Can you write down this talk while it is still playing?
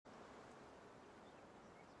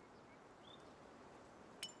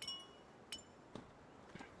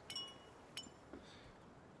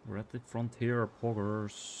We're at the frontier,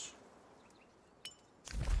 poggers.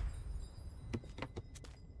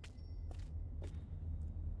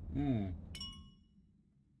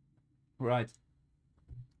 Right.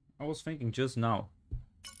 I was thinking just now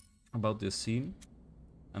about this scene,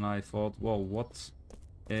 and I thought, well, what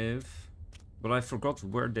if... But I forgot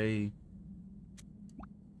where they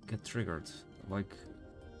get triggered. Like,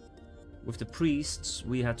 with the priests,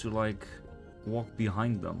 we had to, like, walk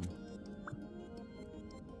behind them.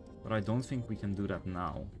 But I don't think we can do that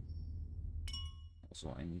now.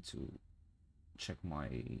 Also, I need to check my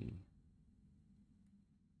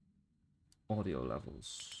audio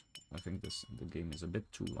levels. I think the game is a bit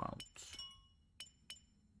too loud.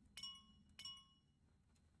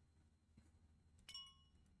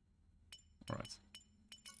 Alright.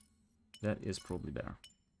 That is probably better.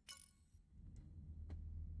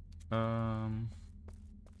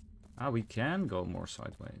 We can go more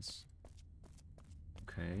sideways.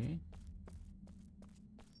 Okay.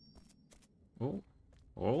 Oh.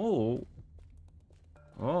 Oh.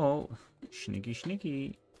 Oh. Sneaky,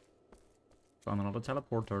 sneaky. Found another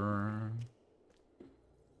teleporter.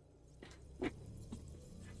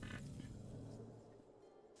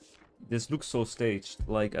 This looks so staged,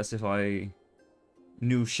 like as if I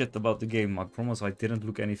knew shit about the game. I promise I didn't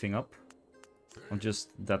look anything up. I'm just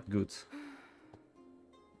that good.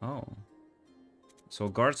 Oh. So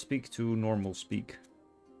guard speak to normal speak.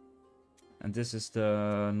 And this is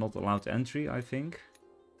the not allowed entry, I think.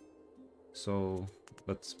 So,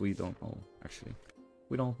 but we don't know, actually.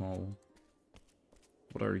 We don't know.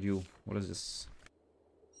 What are you? What is this?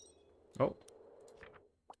 Oh.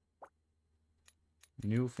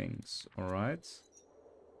 New things, alright.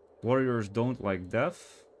 Warriors don't like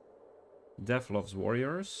death. Death loves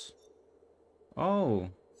warriors. Oh.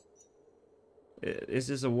 Is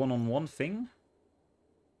this a one-on-one thing?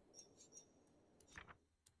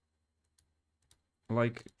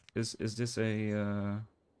 Like, is this a...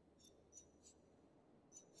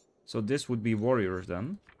 So this would be warriors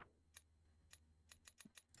then.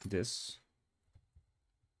 This.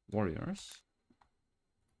 Warriors.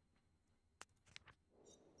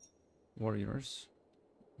 Warriors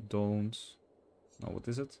don't... No, what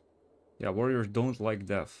is it? Yeah, warriors don't like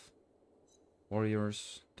death.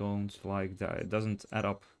 Warriors don't like that. It doesn't add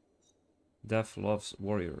up. Death loves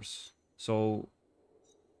warriors. So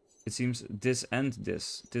it seems this and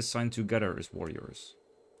this signed together is warriors.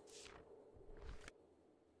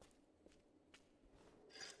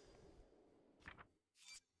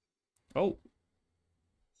 Oh.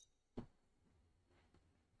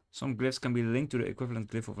 Some glyphs can be linked to the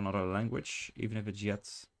equivalent glyph of another language, even if it's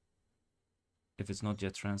not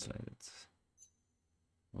yet translated.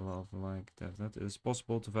 Love like that. That is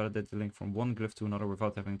possible to validate the link from one glyph to another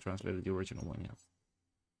without having translated the original one yet.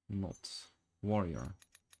 Not. Warrior.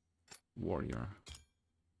 Warrior.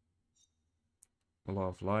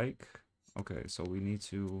 Love like. Okay, so we need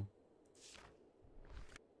to...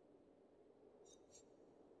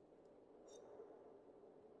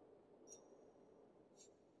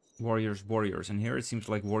 Warriors, warriors. And here it seems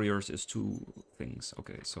like warriors is two things.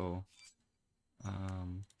 Okay, so...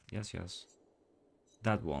 yes, yes.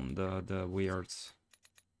 That one, the weird...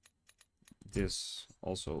 This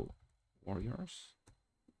also warriors,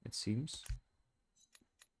 it seems.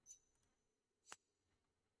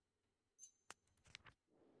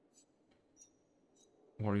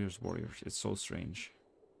 Warriors, warriors. It's so strange.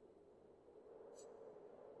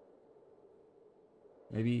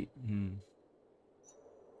 Maybe...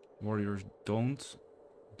 Warriors don't.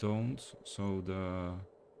 So the...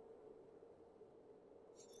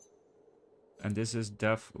 And this is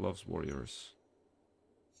death loves warriors.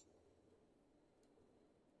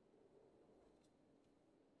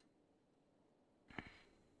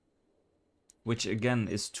 Which again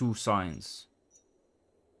is two signs.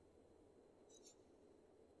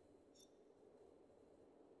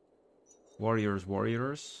 Warriors,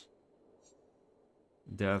 warriors.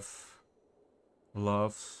 Death,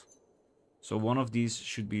 love. So one of these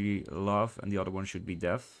should be love and the other one should be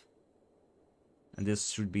death. And this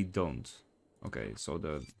should be don't. Okay, so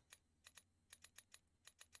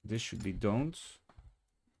this should be don't.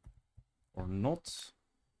 Or not.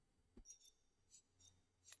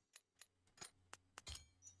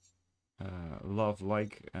 Love,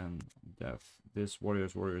 like, and death. This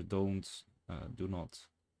warriors, warriors don't, do not.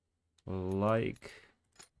 Like,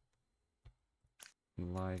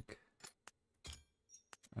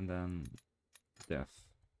 and then death.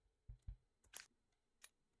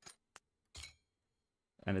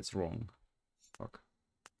 And it's wrong. Fuck.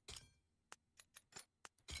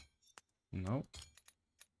 No.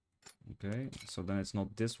 Okay, so then it's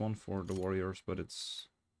not this one for the warriors, but it's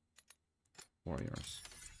Warriors.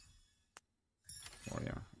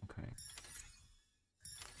 Warrior, okay.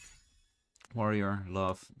 Warrior,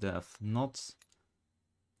 love, death, not.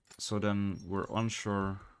 So then we're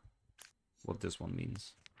unsure what this one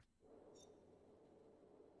means.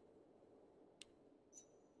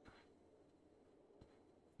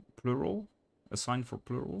 Plural? A sign for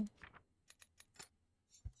plural?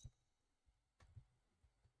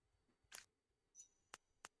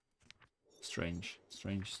 Strange,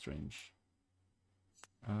 strange, strange.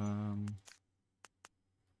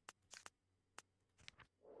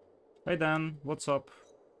 Hey Dan, what's up?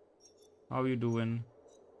 How you doing?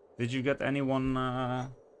 Did you get anyone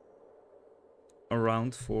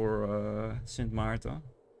around for Sint Maarten?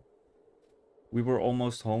 We were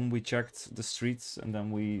almost home. We checked the streets and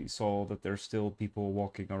then we saw that there's still people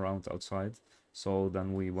walking around outside. So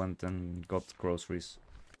then we went and got groceries.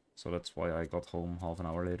 So that's why I got home half an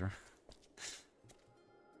hour later.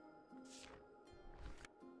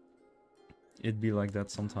 It'd be like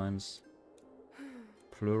that sometimes.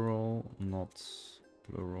 Plural, not.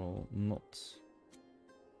 Plural, not.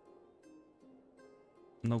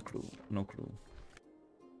 No clue, no clue.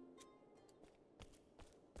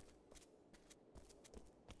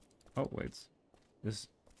 Oh, wait. Is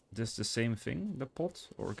this the same thing, the pot?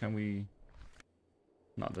 Or can we...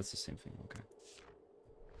 No, that's the same thing, okay.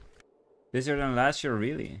 Busier than last year,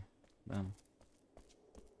 really? Damn.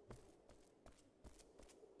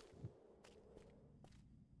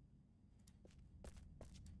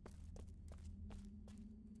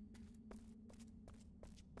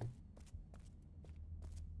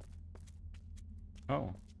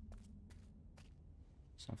 Oh.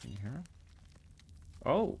 Something here?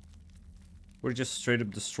 Oh! We're just straight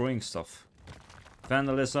up destroying stuff.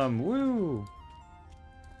 Vandalism! Woo!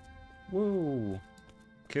 Woo!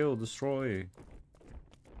 Kill, destroy.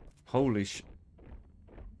 Holy sh...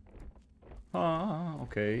 Ah,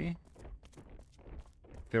 okay.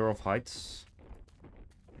 Fear of heights.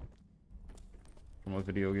 From a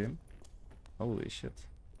video game. Holy shit.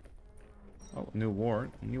 Oh, new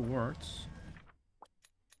word. New words.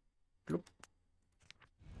 Bloop.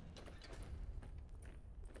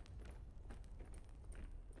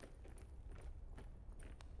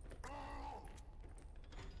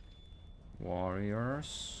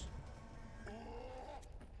 Warriors.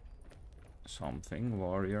 Something.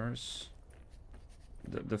 Warriors.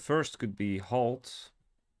 The first could be halt.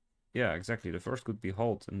 Yeah, exactly. The first could be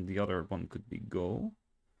halt and the other one could be go.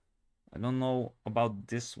 I don't know about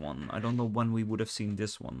this one. I don't know when we would have seen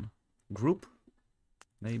this one. Group?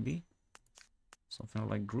 Maybe? Something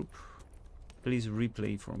like group. Please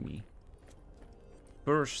replay for me.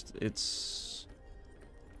 First, it's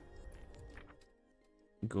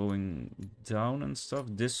going down and stuff.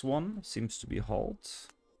 This one seems to be halt.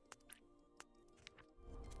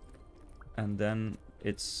 And then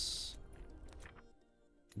it's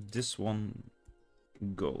this one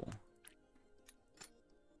go.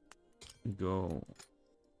 Go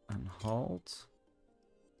and halt.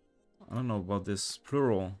 I don't know about this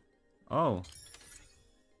plural. Oh.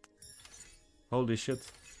 Holy shit.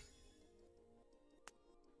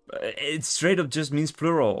 It straight up just means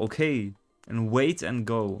plural. Okay. And wait and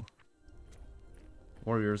go.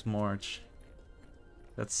 Warriors march.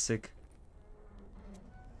 That's sick.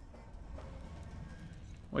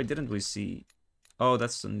 Wait, didn't we see? Oh,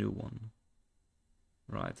 that's the new one.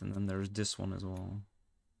 Right, and then there's this one as well.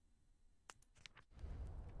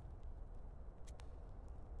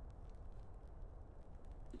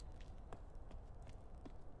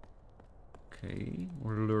 Okay,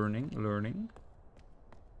 we're learning.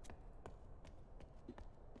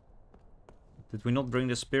 Did we not bring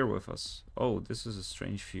the spear with us? Oh, this is a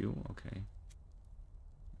strange view. Okay.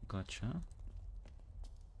 Gotcha.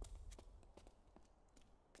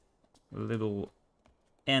 A little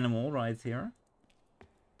animal right here.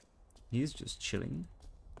 He's just chilling.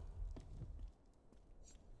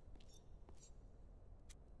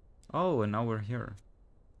 Oh, and now we're here.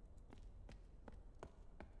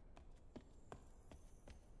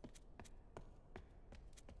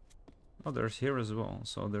 Oh, there's here as well.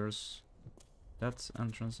 So there's that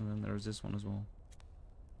entrance and then there's this one as well.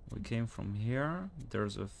 We came from here.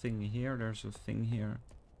 There's a thing here. There's a thing here.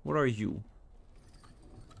 What are you?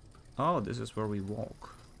 Oh, this is where we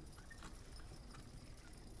walk.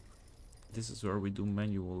 This is where we do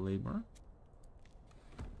manual labor.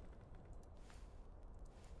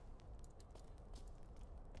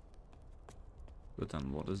 But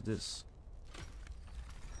then what is this?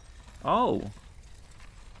 Oh!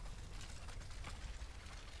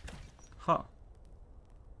 Huh.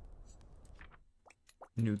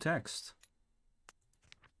 New text.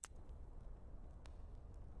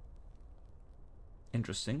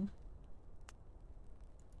 Interesting.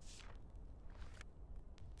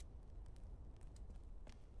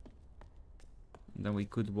 Then we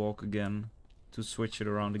could walk again to switch it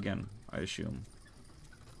around again, I assume.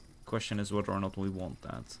 Question is whether or not we want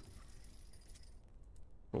that.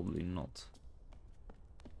 Probably not.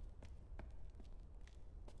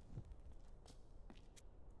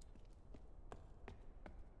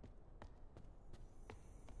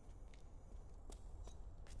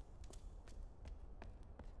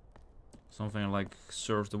 Something like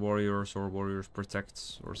serve the warriors or warriors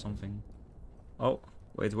protects or something. Oh,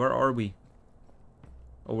 wait, where are we?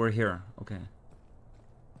 Oh, we're here. Okay.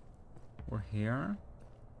 We're here.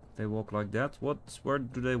 They walk like that. Where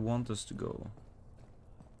do they want us to go?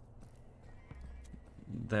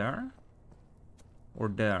 There? Or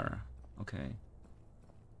there? Okay.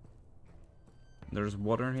 There's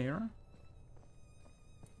water here.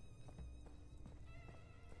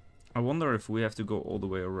 I wonder if we have to go all the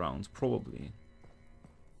way around. Probably.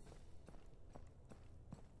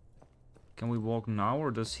 Can we walk now, or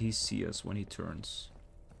does he see us when he turns?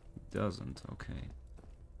 He doesn't. Okay.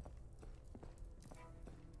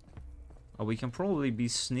 Oh, we can probably be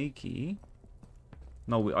sneaky.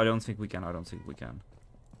 No, I don't think we can. I don't think we can.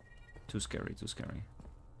 Too scary, too scary.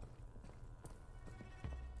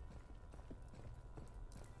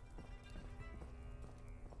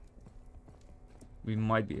 We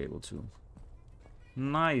might be able to.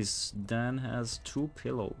 Nice. Dan has 2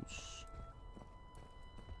 pillows.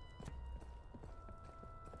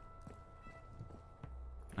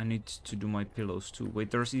 I need to do my pillows too. Wait,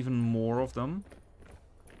 there's even more of them?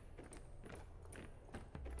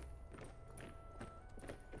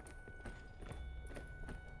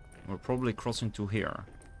 We're probably crossing to here.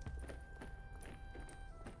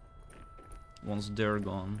 Once they're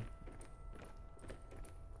gone.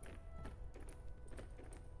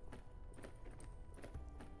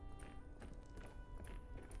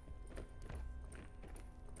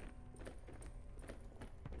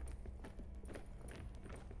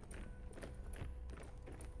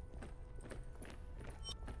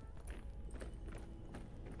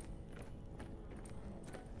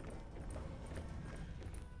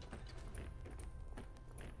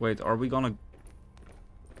 Wait, are we gonna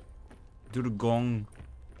do the gong?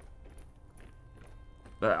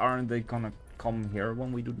 But aren't they gonna come here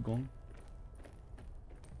when we do the gong?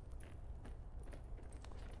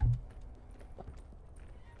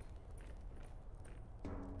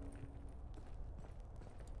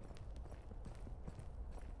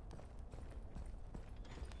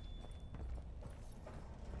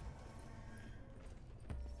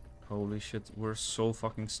 Holy shit, we're so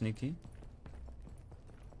fucking sneaky.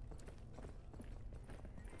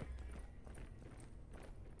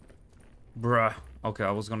 Bruh. Okay, I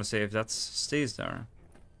was gonna say if that stays there.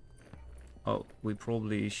 Oh, we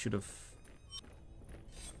probably should have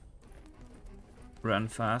ran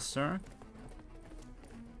faster.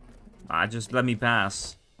 Ah, just let me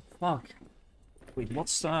pass. Fuck. Wait,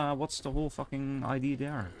 what's the whole fucking idea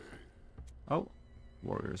there? Oh,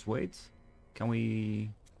 warriors, wait. Can we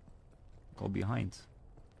go behind?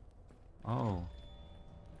 Oh.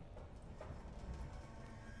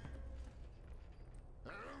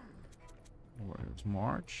 Warriors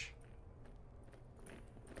march.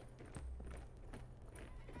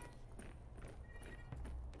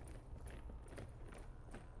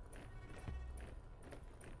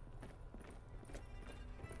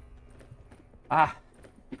 Ah,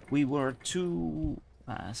 we were too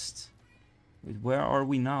fast. Wait, where are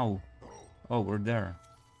we now? Oh, we're there.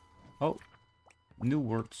 Oh, new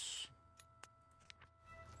words.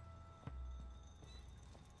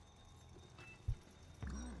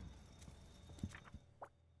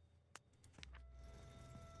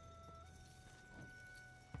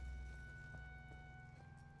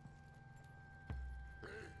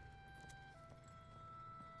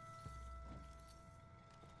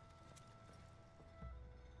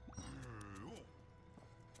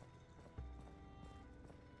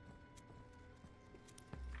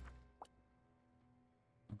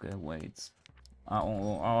 Okay, wait.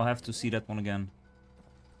 I'll have to see that one again.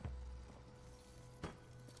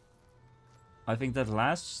 I think that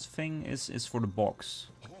last thing is for the box.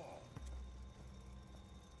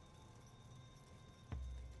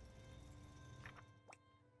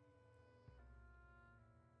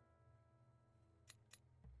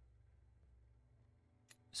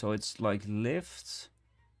 So it's like lift,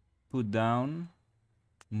 put down,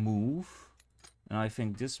 move, and I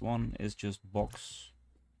think this one is just box.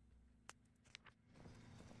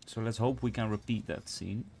 So let's hope we can repeat that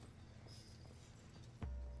scene.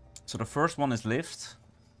 So the first one is lift.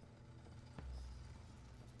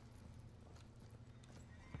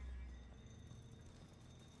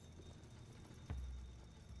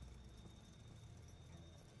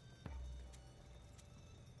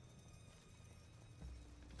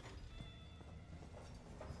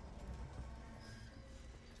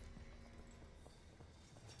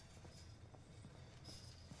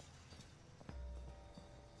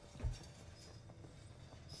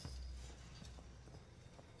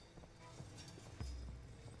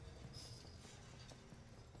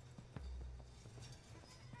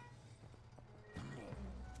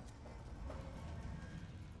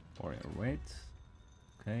 Warrior, wait.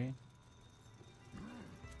 Okay.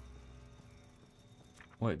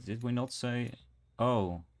 Wait, did we not say...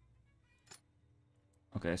 Oh.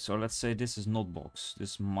 Okay, so let's say this is not box.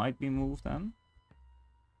 This might be moved then.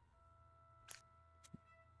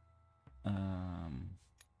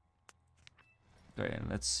 Okay,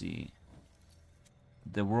 let's see.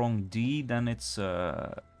 The wrong D, then it's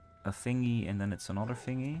a thingy, and then it's another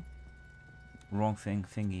thingy. Wrong thing,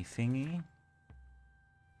 thingy, thingy.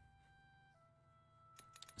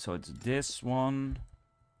 So it's this one.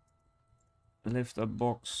 Lift up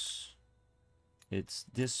box. It's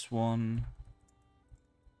this one.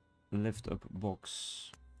 Lift up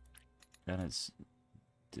box. And it's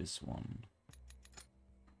this one.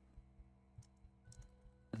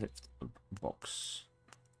 Lift up box.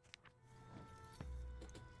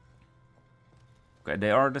 Okay, they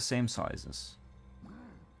are the same sizes.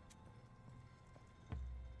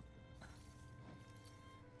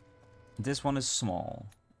 This one is small.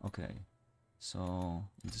 Okay. So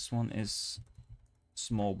this one is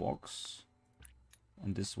small box.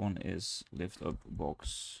 And this one is lift up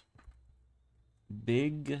box.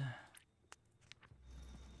 Big.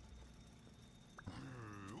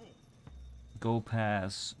 Go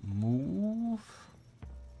pass move.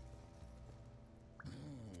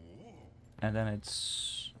 And then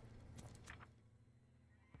it's...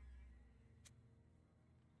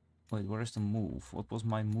 Wait, where is the move? What was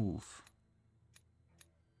my move?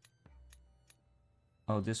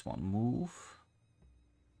 Oh, this one, move.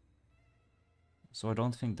 So I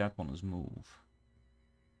don't think that one is move.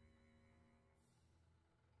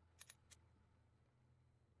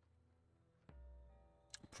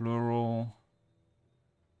 Plural.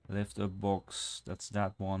 Lift up box, that's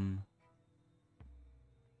that one.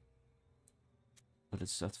 But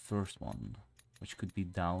it's that first one, which could be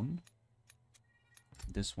down.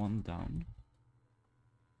 This one down.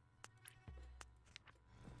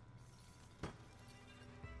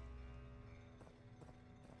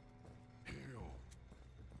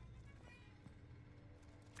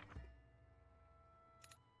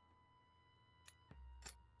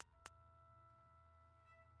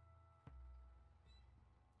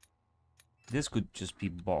 This could just be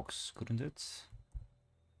box, couldn't it?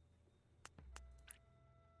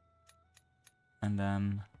 And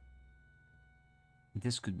then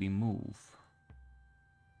this could be move.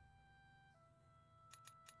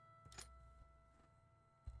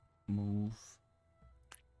 Move.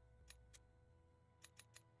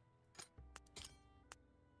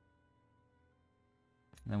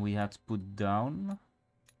 Then we had to put down.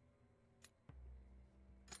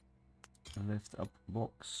 Lift up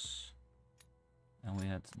box. And we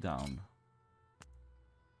had down.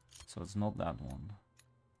 So it's not that one.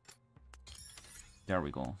 There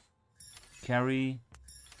we go. Carry,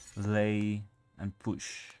 lay, and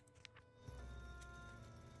push.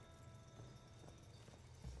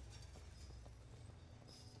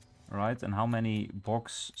 Right, and how many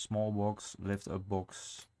box, small box, lift up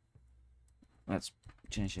box? Let's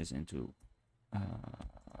change this into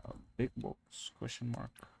big box, question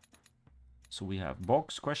mark. So we have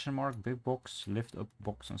box, question mark, big box, lift up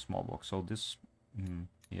box, and small box. So this,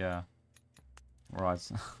 yeah, right.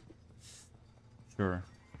 Sure.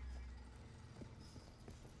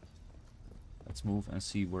 Let's move and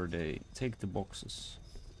see where they take the boxes.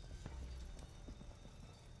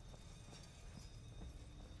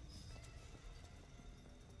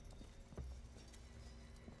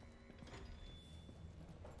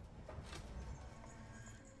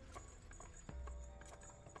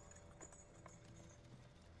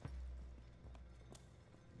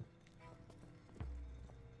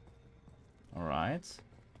 Alright.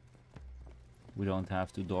 We don't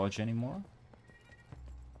have to dodge anymore.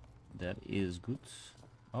 That is good.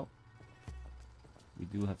 Oh. We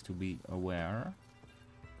do have to be aware.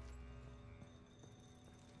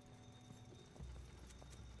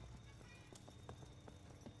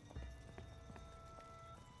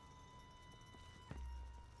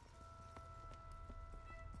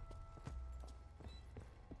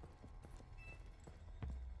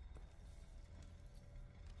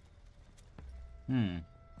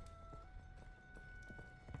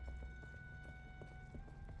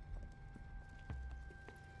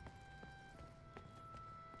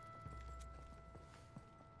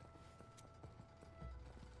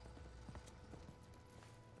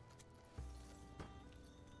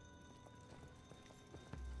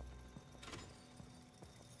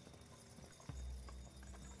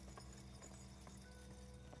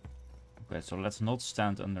 Okay, so let's not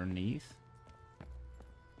stand underneath.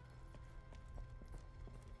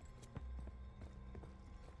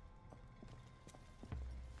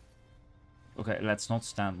 Okay, Okay, let's not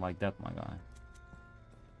stand like that, my guy.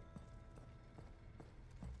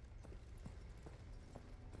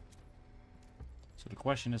 So the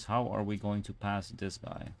question is, how are we going to pass this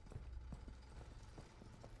guy?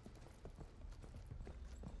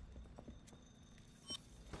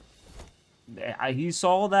 He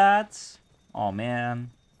saw that? Oh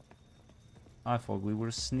man. I thought we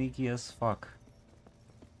were sneaky as fuck.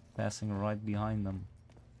 Passing right behind them.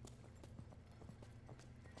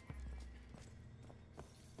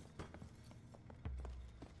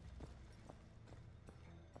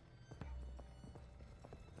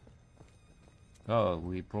 Oh,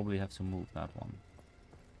 we probably have to move that one.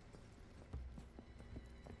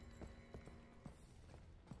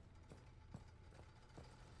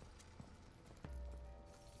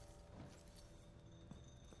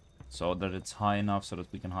 So that it's high enough so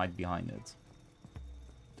that we can hide behind it.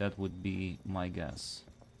 That would be my guess.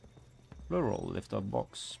 Plural, lift up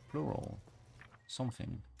box. Plural.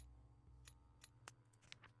 Something.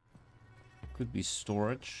 Could be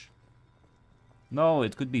storage. No,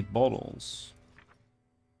 it could be bottles.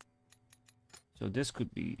 So this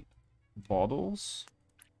could be bottles.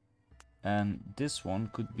 And this one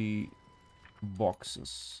could be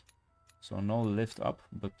boxes. So no lift up,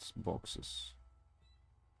 but boxes.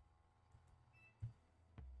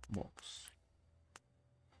 Box.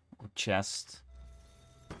 Or chest.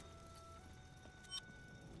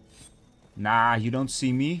 Nah, you don't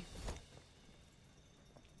see me.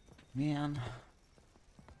 Man.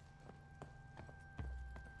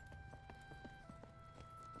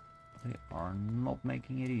 They are not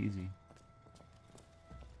making it easy.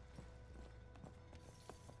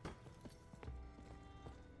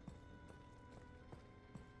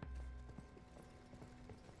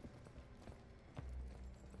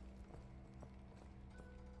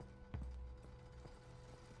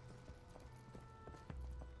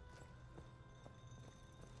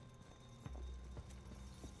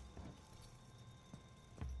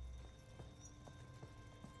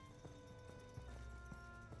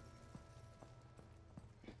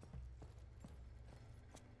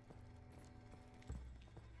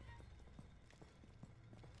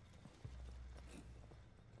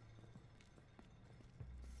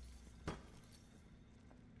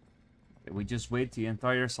 We just wait the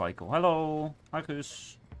entire cycle. Hello,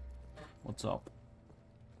 Marcus. What's up?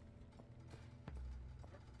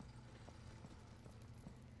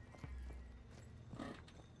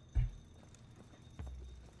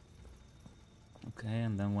 Okay,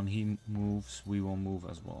 and then when he moves, we will move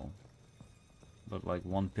as well. But like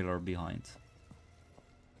one pillar behind.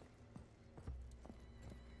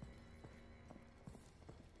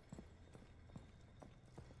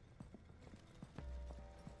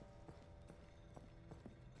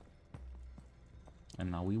 And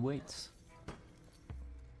now we wait.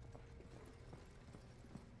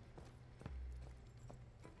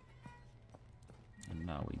 And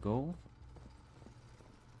now we go.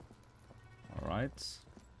 Alright.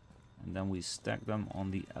 And then we stack them on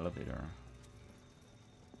the elevator.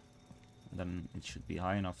 And then it should be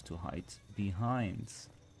high enough to hide behind.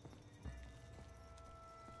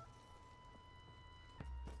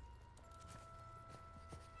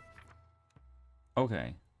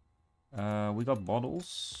 Okay. We got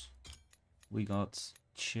bottles. We got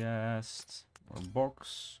chest or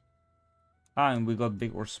box. Ah, and we got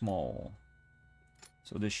big or small.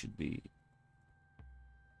 So this should be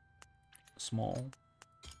small.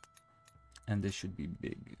 And this should be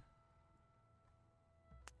big.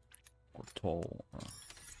 Or tall. Or...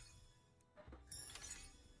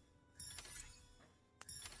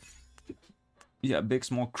 yeah, big,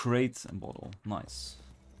 small, crate and bottle. Nice.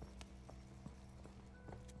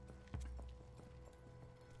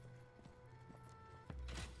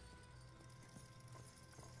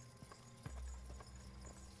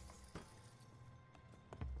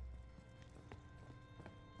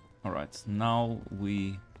 Alright, now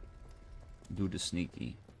we do the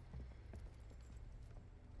sneaky.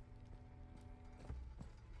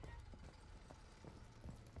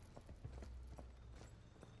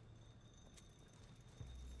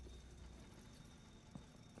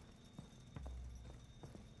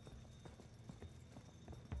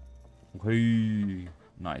 Hey,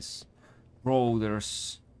 nice. Bro,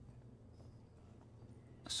 there's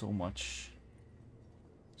so much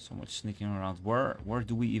sneaking around. Where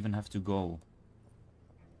do we even have to go?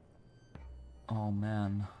 Oh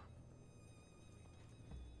man.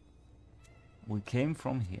 We came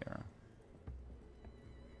from here.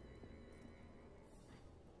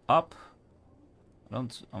 Up. I'm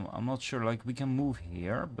not sure, like we can move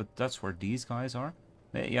here, but that's where these guys are.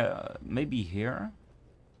 Yeah, maybe here.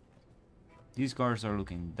 These guys are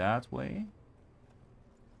looking that way.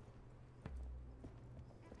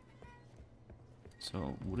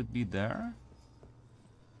 So, would it be there?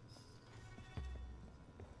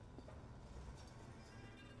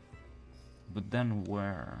 But then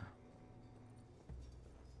where?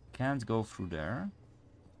 Can't go through there.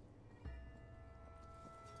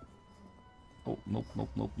 Oh, nope, nope,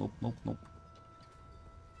 nope, nope, nope, nope.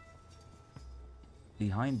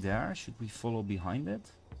 Behind there? Should we follow behind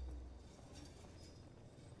it?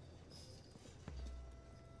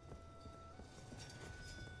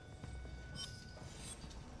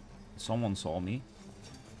 Someone saw me.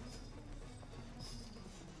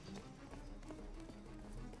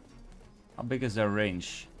 How big is their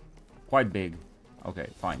range? Quite big. Okay,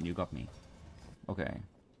 fine, you got me. Okay.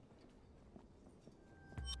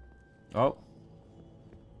 Oh.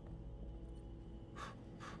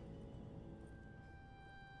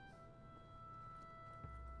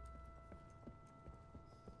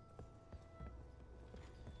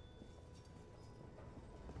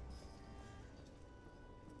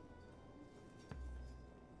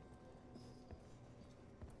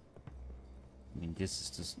 I mean, this is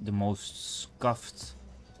just the most scuffed.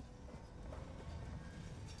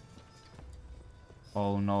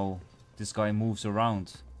 Oh no, this guy moves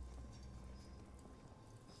around.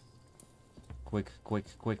 Quick, quick,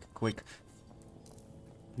 quick, quick.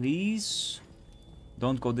 Please.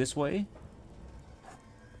 Don't go this way.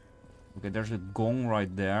 Okay, there's a gong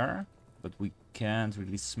right there. But we can't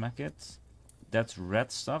really smack it. That's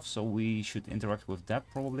red stuff, so we should interact with that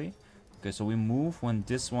probably. Okay, so we move when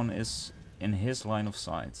this one is in his line of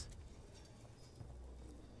sight.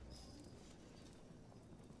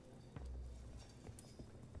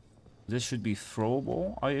 This should be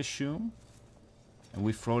throwable, I assume. And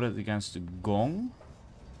we throw that against the gong.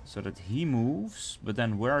 So that he moves. But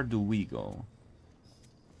then where do we go?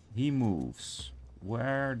 He moves.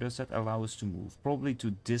 Where does that allow us to move? Probably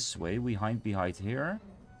to this way. We hide behind here.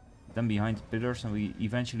 Then behind the pillars and we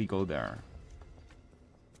eventually go there.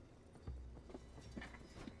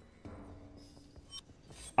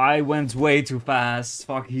 I went way too fast.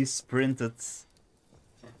 Fuck, he sprinted.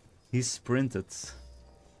 He sprinted.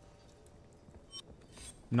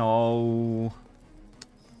 No.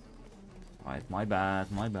 Right, my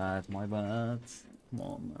bad, my bad, my bad. Come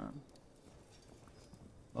on, man.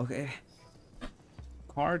 Okay.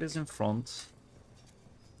 Card is in front.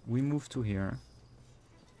 We move to here.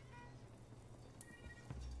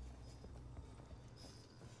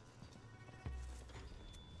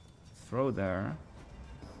 Throw there.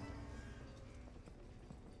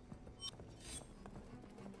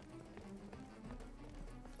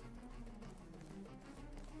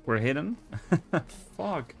 We're hidden?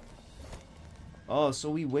 Fuck. Oh, so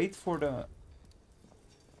we wait for the...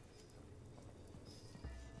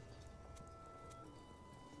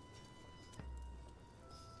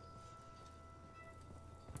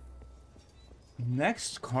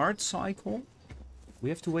 next card cycle? We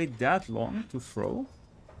have to wait that long to throw?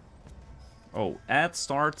 Oh, ad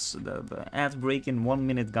starts. The ad break in 1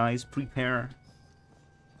 minute, guys. Prepare.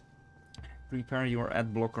 Prepare your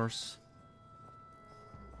ad blockers.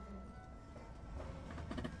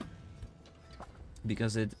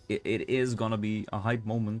 Because it is gonna be a hype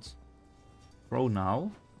moment. Throw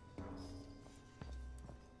now.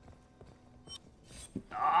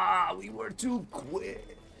 Ah, we were too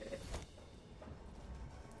quick.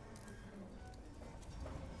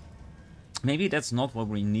 Maybe that's not what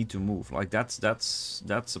we need to move. Like that's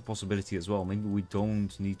a possibility as well. Maybe we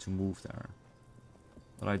don't need to move there.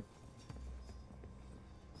 But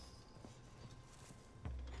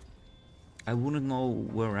I wouldn't know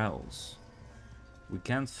where else. We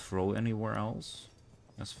can't throw anywhere else,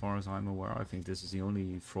 as far as I'm aware. I think this is the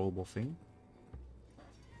only throwable thing.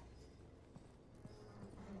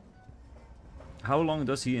 How long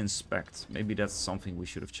does he inspect? Maybe that's something we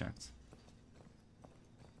should have checked.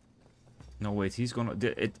 No, wait, he's gonna...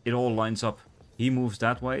 It all lines up. He moves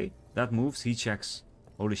that way, that moves, he checks.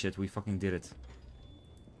 Holy shit, we fucking did it.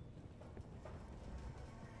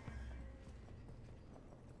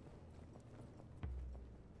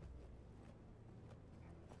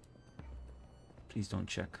 Please don't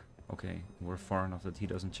check. Okay, we're far enough that he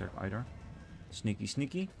doesn't check either. Sneaky,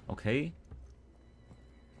 sneaky. Okay.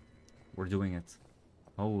 We're doing it.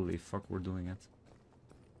 Holy fuck, we're doing it.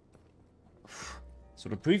 So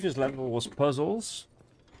the previous level was puzzles.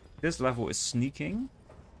 This level is sneaking.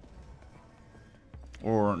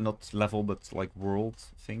 Or not level, but like world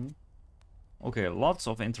thing. Okay, lots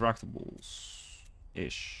of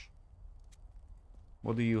interactables-ish.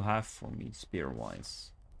 What do you have for me,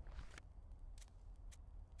 spear-wise?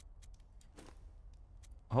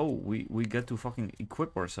 Oh, we get to fucking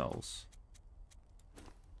equip ourselves.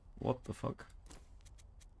 What the fuck?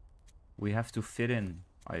 We have to fit in,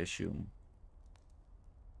 I assume.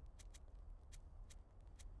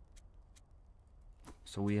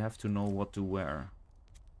 So we have to know what to wear.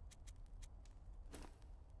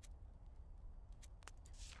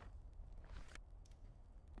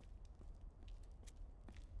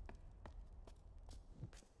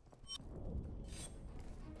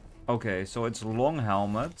 Okay, so it's long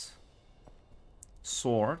helmet,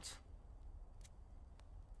 sword,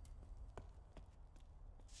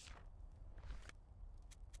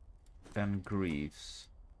 and greaves.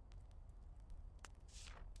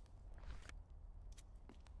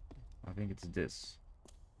 I think it's this.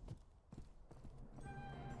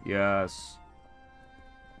 Yes.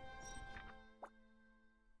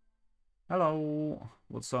 Hello.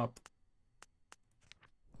 What's up?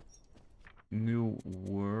 New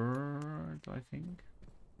word, I think.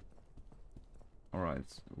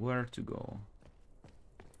 Alright, where to go?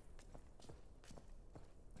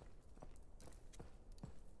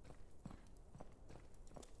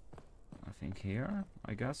 I think here,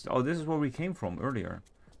 I guess. Oh, this is where we came from earlier.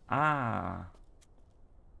 Ah.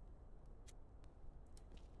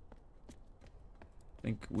 I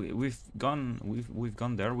think we've gone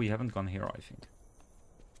there. We haven't gone here, I think.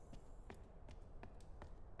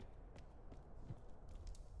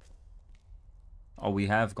 Oh, we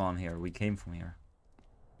have gone here. We came from here.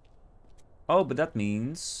 Oh, but that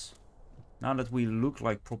means now that we look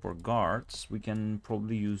like proper guards, we can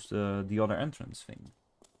probably use the other entrance thing.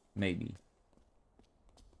 Maybe.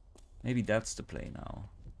 Maybe that's the play now.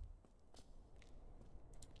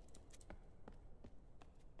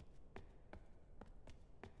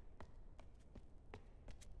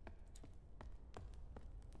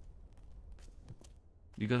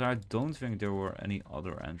 Because I don't think there were any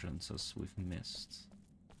other entrances we've missed.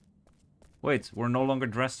 Wait, we're no longer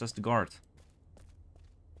dressed as the guard.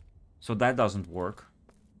 So that doesn't work.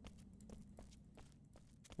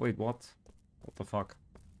 Wait, what? What the fuck?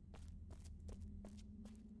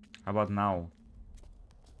 How about now?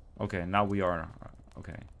 Okay, now we are.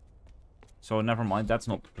 Okay. So never mind, that's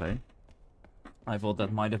not the play. I thought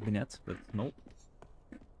that might have been it, but nope.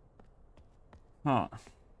 Huh.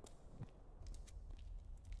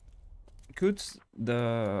 Could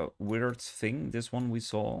the weird thing, this one we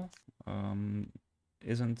saw,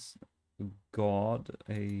 isn't God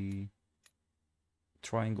a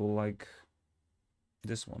triangle like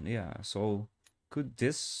this one? Yeah, so could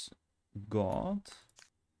this God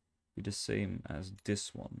be the same as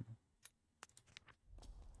this one?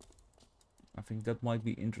 I think that might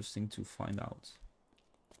be interesting to find out.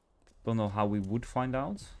 Don't know how we would find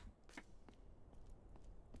out.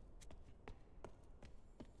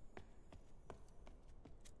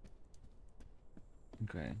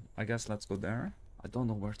 Okay, I guess let's go there. I don't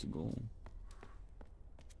know where to go.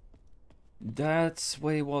 That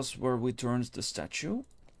way was where we turned the statue.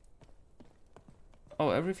 Oh,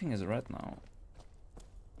 everything is red now.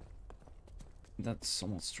 That's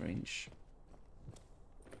somewhat strange.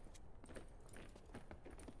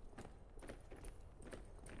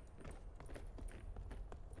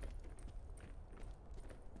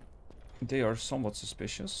 They are somewhat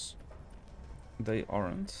suspicious. They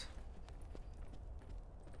aren't.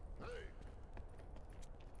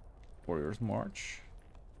 Warriors march.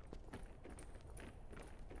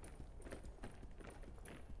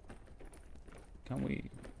 Can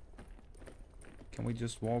we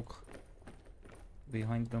just walk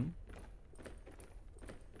behind them?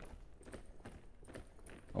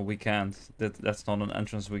 Oh, we can't. That's not an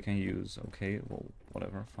entrance we can use. Okay, well,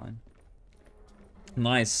 whatever, fine.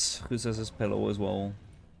 Nice. Who says his pillow as well?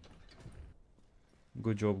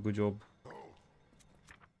 Good job, good job.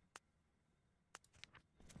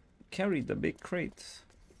 Carry the big crate.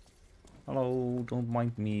 Hello, don't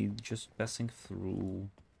mind me, just passing through.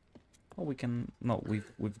 Oh, we can. No,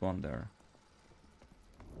 we've gone there.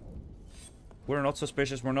 We're not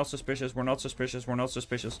suspicious. We're not suspicious. We're not suspicious. We're not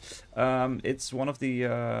suspicious. It's one of the.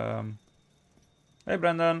 Hey,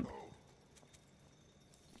 Brendan.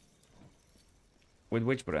 With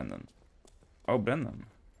which Brendan? Oh, Brendan.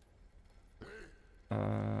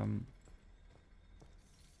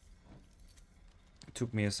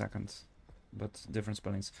 Took me a second, but different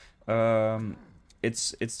spellings.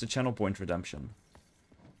 It's the channel point redemption.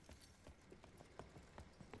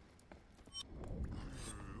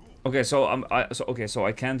 Okay, so so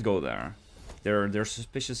I can't go there. They're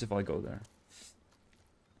suspicious if I go there.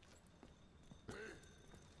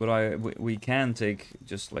 But we can take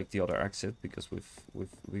just like the other exit because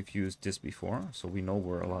we've used this before, so we know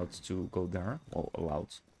we're allowed to go there. Well,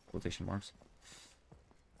 allowed, quotation marks.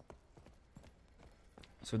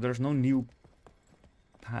 So there's no new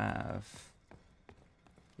path.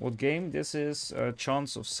 What game? This is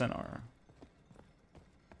Chants of Sennaar.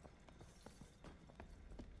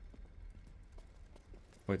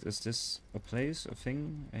 Wait, is this a place, a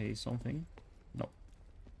thing, a something? No.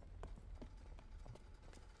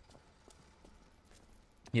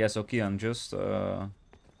 Yeah, so Kian, just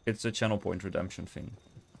it's a channel point redemption thing.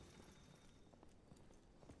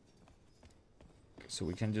 Okay, so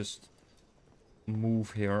we can just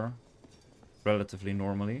move here relatively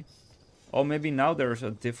normally. Oh, maybe now there's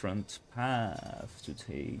a different path to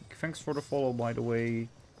take. Thanks for the follow, by the way.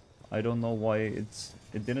 I don't know why it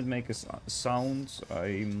didn't make a sound.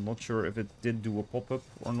 I'm not sure if it did do a pop-up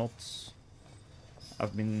or not.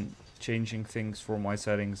 I've been changing things for my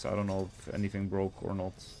settings. I don't know if anything broke or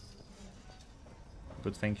not.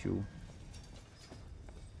 But thank you.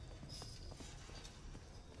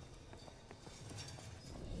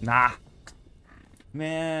 Nah.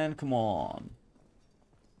 Man, come on.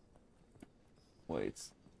 Wait,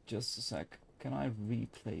 just a sec. Can I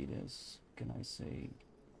replay this? Can I say...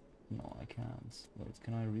 No, I can't. Wait,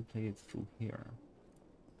 can I replay it through here?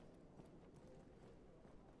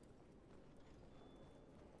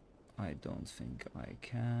 I don't think I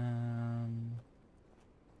can.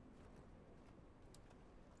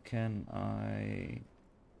 Can I...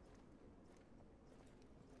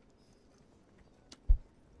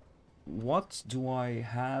 What do I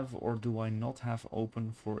have or do I not have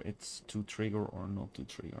open for it to trigger or not to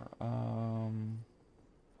trigger?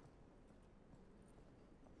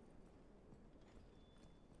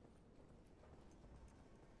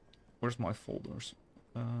 Where's my folders?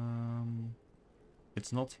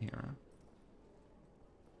 It's not here.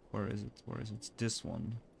 Where is it? Where is it? It's this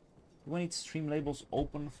one. Do I need stream labels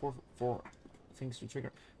open for things to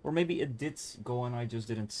trigger? Or maybe it did go and I just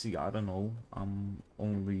didn't see. I don't know. I'm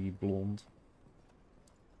only blonde.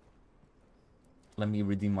 Let me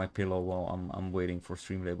redeem my pillow while I'm waiting for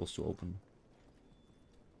stream labels to open.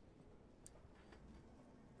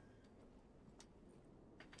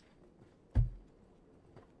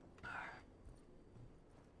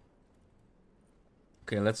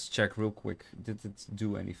 Okay, let's check real quick. Did it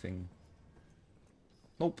do anything?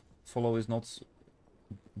 Nope. Follow is not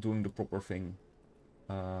doing the proper thing.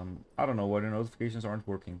 I don't know why the notifications aren't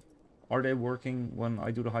working. Are they working when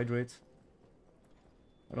I do the hydrate?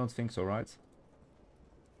 I don't think so, right?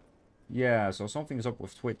 Yeah, so something is up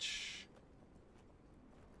with Twitch.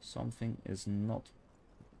 Something is not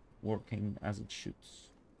working as it should.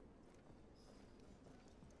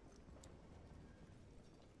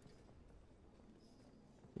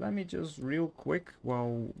 Let me just real quick,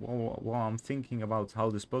 while I'm thinking about how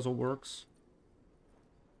this puzzle works.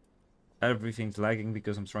 Everything's lagging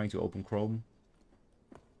because I'm trying to open Chrome.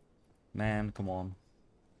 Man, come on.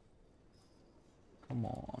 Come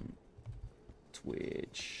on.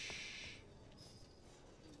 Twitch.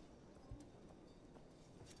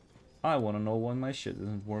 I want to know why my shit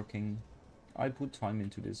isn't working. I put time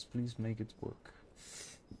into this. Please make it work.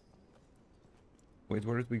 Wait,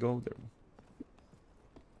 where did we go? There.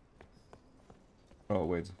 Oh,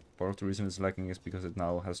 wait. Part of the reason it's lagging is because it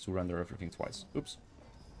now has to render everything twice. Oops.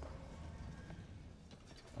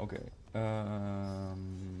 Okay.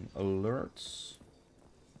 Alerts.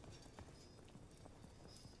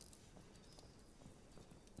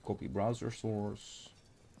 Copy browser source.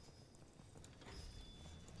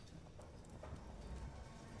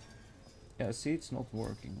 Yeah, see, it's not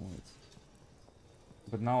working. Wait.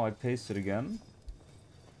 But now I paste it again.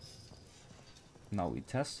 Now we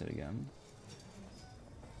test it again.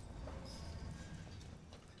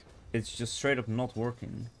 It's just straight up not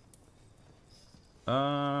working.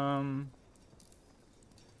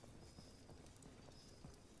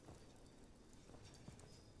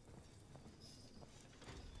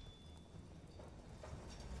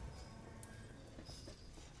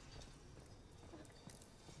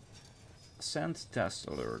 Send test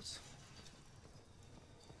alert.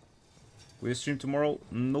 Will you stream tomorrow?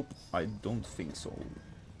 Nope, I don't think so.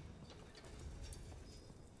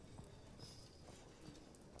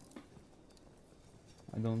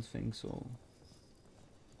 I don't think so.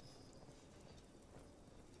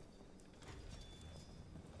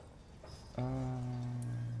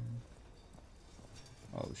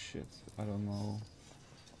 Oh shit, I don't know.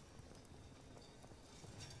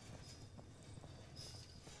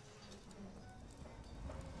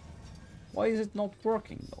 Why is it not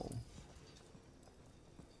working though?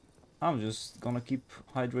 I'm just gonna keep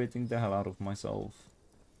hydrating the hell out of myself.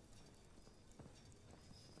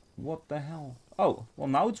 What the hell? Oh, well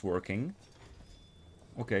now it's working.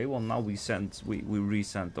 Okay, well now we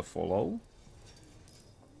resent the follow.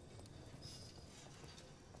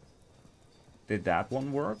 Did that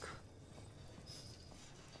one work?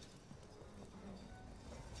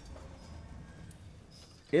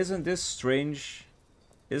 Isn't this strange?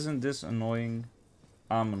 Isn't this annoying?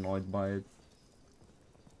 I'm annoyed by it.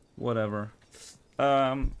 Whatever.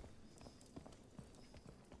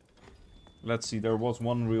 Let's see, there was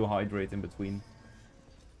one real hydrate in between.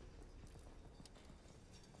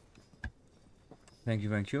 Thank you,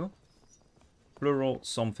 thank you. Plural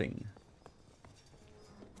something.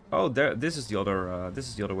 Oh, there. This is the other. This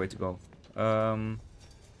is the other way to go.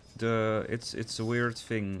 It's a weird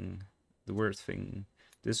thing. The weird thing.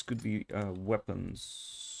 This could be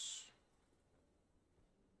weapons.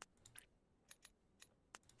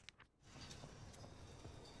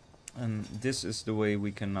 And this is the way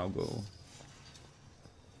we can now go.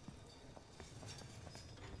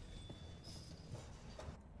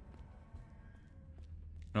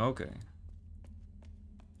 Okay.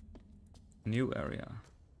 New area.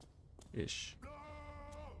 Ish.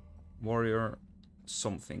 Warrior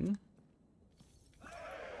something.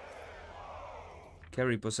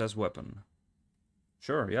 Carry possess weapon.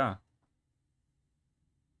 Sure, yeah.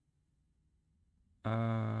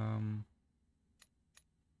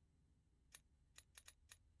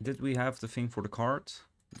 Did we have the thing for the card?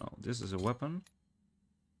 No, this is a weapon.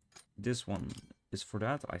 This one is for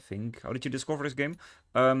that, I think. How did you discover this game?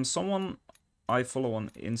 Someone I follow on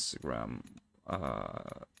Instagram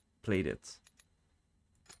played it.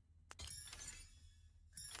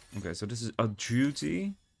 Okay, so this is a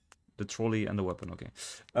duty, the trolley, and the weapon. Okay.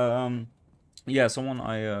 Yeah, someone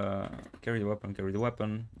I carry the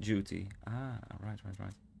weapon, duty. Ah, right.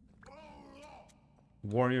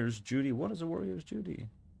 Warrior's duty. What is a warrior's duty?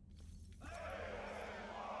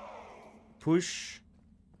 Push,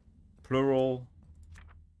 plural,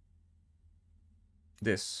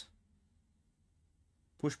 this.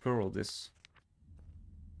 Push, plural, this.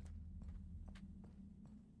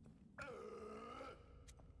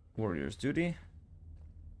 Warrior's duty.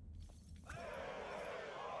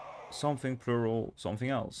 Something, plural, something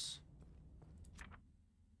else.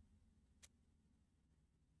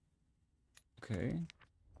 Okay.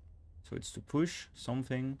 So it's to push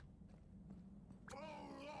something.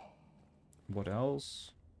 What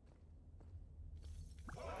else?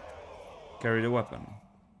 Carry the weapon.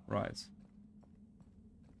 Right.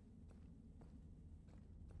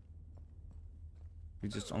 We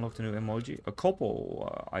just unlocked a new emoji. A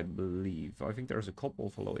couple, I believe. I think there's a couple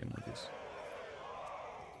follow emojis.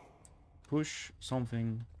 Push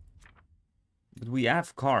something. But we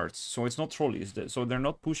have cards, so it's not trolleys. So they're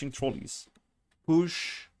not pushing trolleys.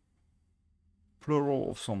 Push. Plural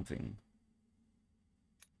of something.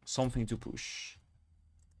 Something to push.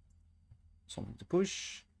 Something to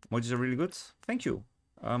push. Emojis are really good. Thank you.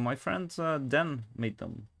 My friend Dan made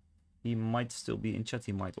them. He might still be in chat.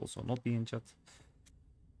 He might also not be in chat.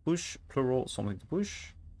 Push, plural, something to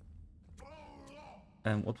push.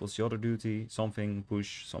 And what was the other duty? Something,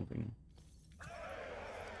 push, something.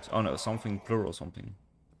 Oh no, something, plural, something.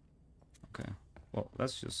 Okay. Well,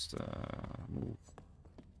 let's just move.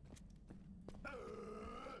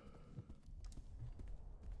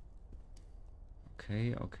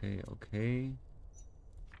 Okay.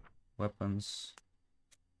 Weapons.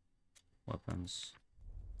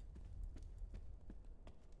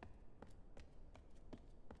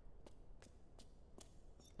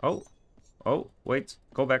 Oh, wait.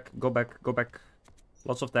 Go back.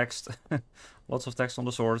 Lots of text. Lots of text on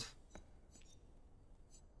the sword.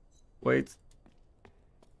 Wait.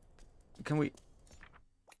 Can we...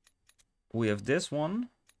 We have this one.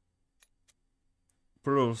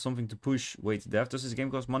 Plural, something to push. Wait, does this game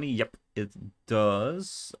cost money? Yep, it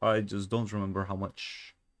does. I just don't remember how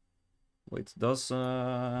much. Wait, does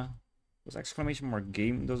exclamation mark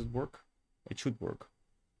game, does it work? It should work.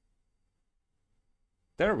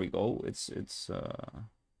 There we go.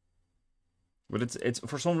 But it's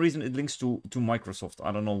for some reason it links to Microsoft.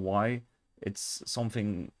 I don't know why. It's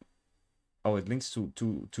something. Oh, it links to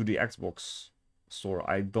the Xbox store.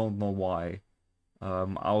 I don't know why.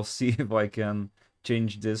 I'll see if I can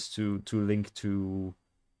change this to link to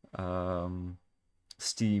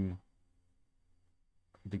Steam,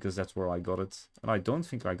 because that's where I got it. And I don't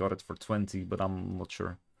think I got it for 20, but I'm not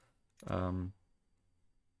sure.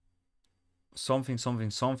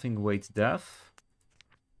 Something weight death,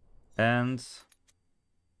 and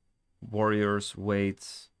warriors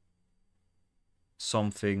weight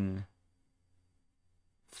something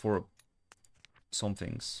for some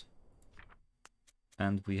things,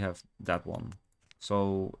 and we have that one.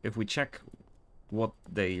 So if we check what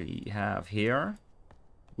they have here,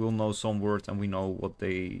 we'll know some word and we know what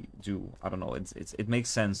they do. I don't know, it makes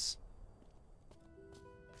sense.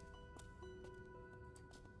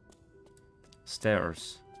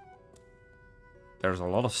 Stairs. There's a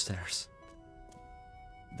lot of stairs.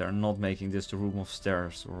 they're not making this the room of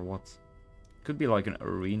stairs or what. Could be like an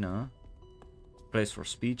arena. Place for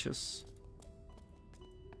speeches.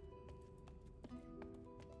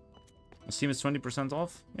 Steam is 20%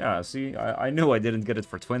 off? Yeah, see, I knew I didn't get it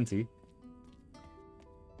for 20.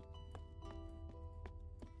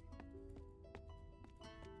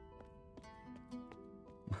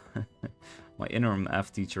 My inner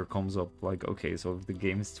math teacher comes up like, okay, so if the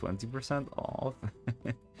game is 20% off,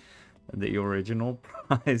 the original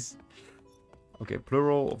price. Okay,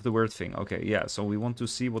 plural of the word thing. Okay, yeah, so we want to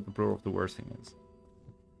see what the plural of the word thing is.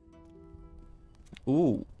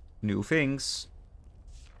 Ooh, new things.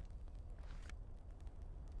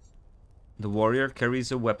 The warrior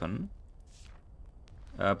carries a weapon.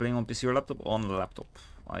 Playing on PC or laptop? On laptop.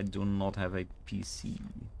 I do not have a PC.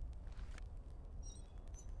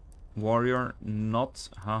 Warrior not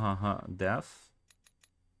deaf.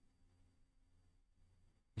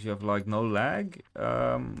 You have like no lag.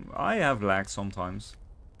 I have lag sometimes.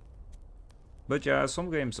 But yeah, some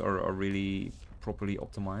games are really properly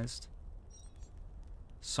optimized.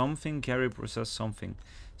 Something carry process something.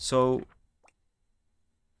 So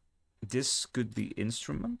this could be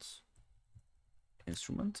instrument.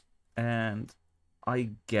 And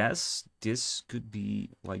I guess this could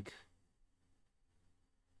be like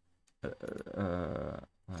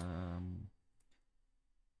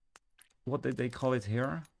what did they call it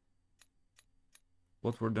here?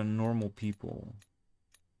 What were the normal people?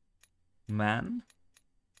 Man?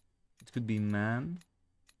 It could be man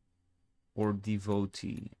or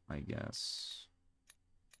devotee, I guess.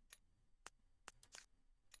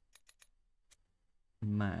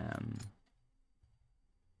 Man.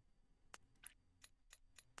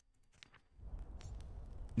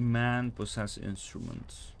 Man possess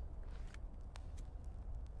instrument.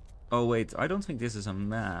 Oh wait, I don't think this is a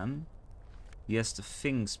man. He has the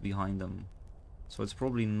things behind him. So it's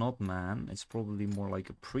probably not man, it's probably more like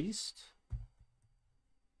a priest.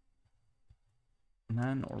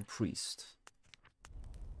 Man or priest?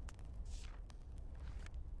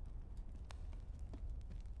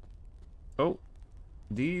 Oh,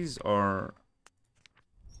 these are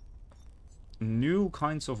new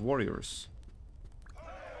kinds of warriors.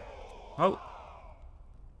 Oh.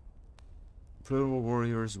 Plural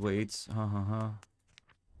warriors, wait.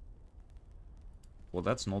 Well,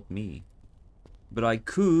 that's not me. But I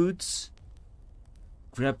could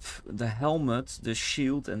grab the helmet, the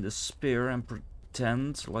shield, and the spear and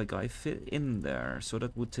pretend like I fit in there. So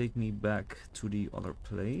that would take me back to the other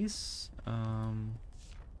place.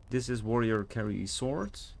 This is warrior carry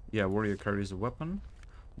sword. Yeah, warrior carries a weapon.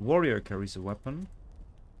 Warrior carries a weapon.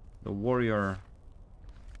 The warrior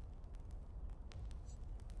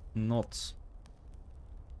not...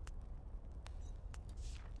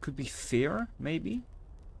 Could be fear, maybe?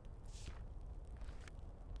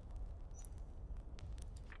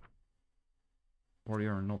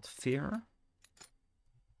 Warrior not fear.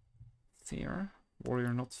 Fear.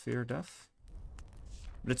 Warrior not fear death.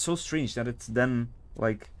 But it's so strange that it's then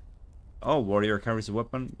like... Oh, warrior carries a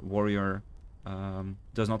weapon. Warrior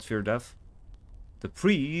does not fear death. The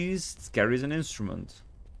priest carries an instrument.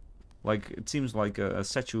 Like, it seems like a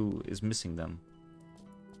statue is missing then.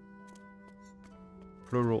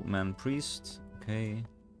 Plural man priest. Okay.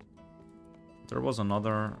 There was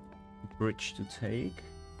another bridge to take.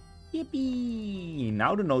 Yippee!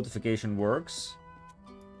 Now the notification works.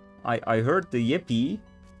 I heard the yippee.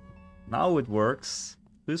 Now it works.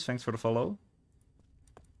 Please, thanks for the follow.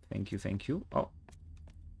 Thank you, thank you. Oh.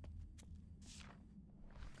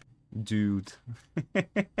 Dude.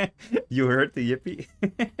 You heard the yippee?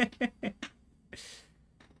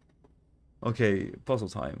 Okay, puzzle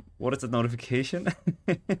time. What is that notification?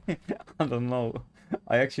 I don't know.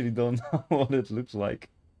 I actually don't know what it looks like.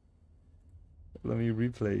 Let me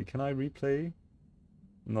replay. Can I replay?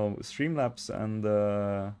 No, Streamlabs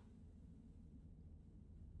and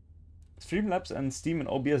Steam and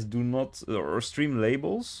OBS do not, or Stream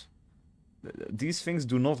labels, these things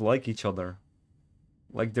do not like each other.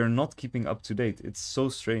 Like, they're not keeping up to date. It's so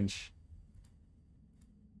strange.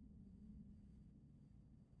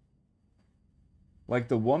 Like,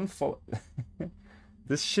 the one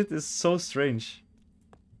this shit is so strange.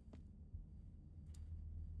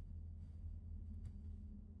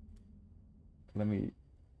 Let me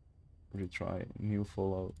retry. New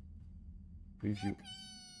follow. Preview.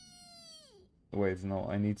 Wait, no,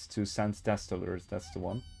 I need to send test alerts. That's the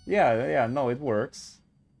one. Yeah, no, it works.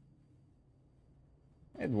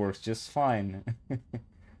 It works just fine.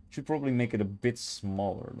 Should probably make it a bit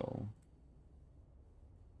smaller, though.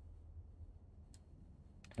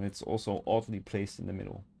 And it's also oddly placed in the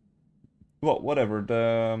middle. Well, whatever.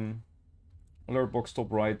 Alert box top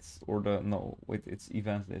right, or the... No, wait, it's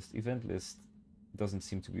event list. Event list doesn't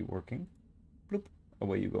seem to be working. Bloop,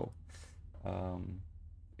 away you go.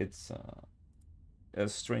 It's a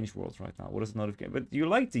strange world right now. What is the notification? But you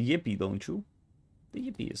like the Yippee, don't you? The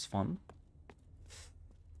Yippee is fun.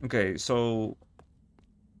 Okay, so...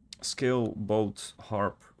 Scale, boat,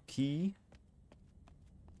 harp, key.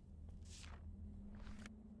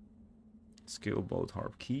 Scale, boat,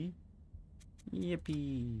 harp, key.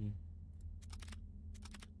 Yippee.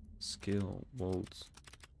 Skill, bolt,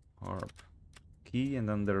 harp, key, and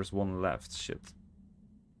then there's one left. Shit.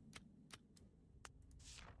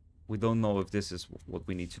 We don't know if this is what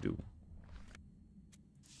we need to do.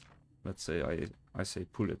 Let's say I say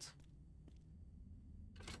pull it.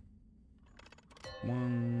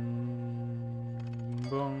 One,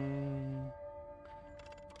 bong,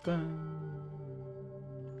 bang,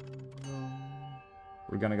 bong.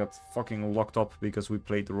 We're gonna get fucking locked up because we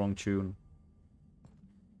played the wrong tune.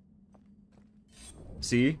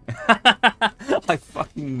 See? I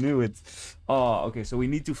fucking knew it. Oh, okay, so we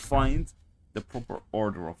need to find the proper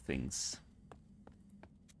order of things.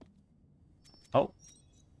 Oh.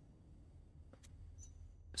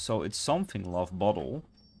 So it's something love bottle.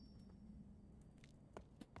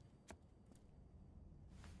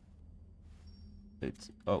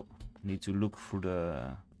 Oh, need to look through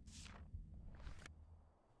the...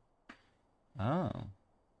 Oh.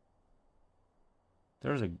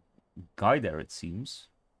 There's a guy there, it seems.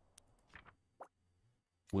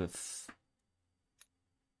 With...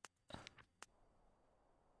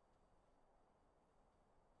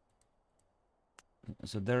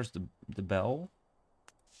 So there's the bell.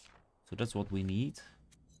 So that's what we need.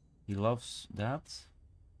 He loves that.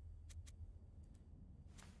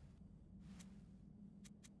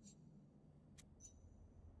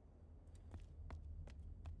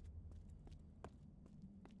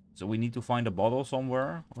 So we need to find a bottle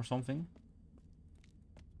somewhere or something.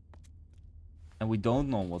 And we don't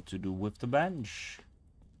know what to do with the bench.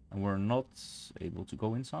 And we're not able to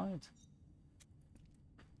go inside.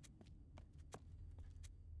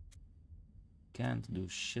 Can't do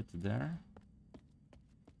shit there.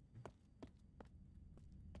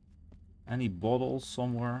 Any bottles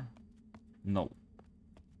somewhere? No.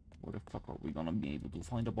 Where the fuck are we gonna be able to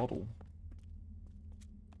find a bottle?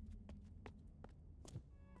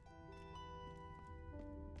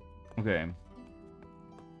 Okay.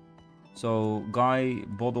 So, guy,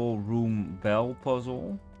 bottle, room, bell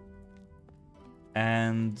puzzle.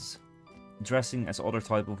 And dressing as other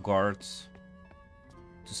type of guards.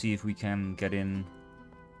 To see if we can get in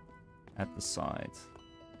at the side.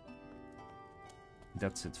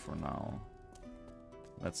 That's it for now.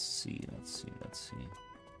 Let's see.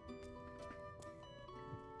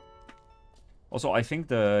 Also, I think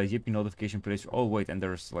the Yippee notification plays... Oh, wait, and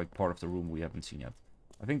there's like part of the room we haven't seen yet.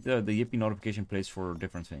 I think the Yippee notification plays for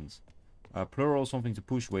different things. Plural, something to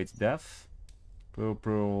push, wait, deaf.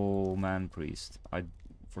 Plural, man, priest.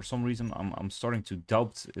 For some reason, I'm starting to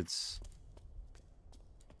doubt it's...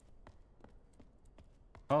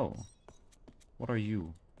 Oh. What are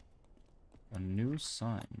you? A new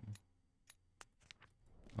sign.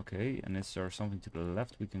 Okay, and is there something to the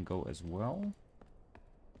left we can go as well?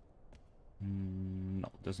 No,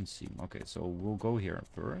 doesn't seem. Okay, so we'll go here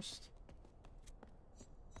first.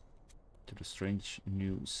 To the strange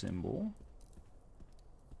new symbol.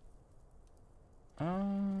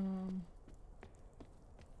 Oh,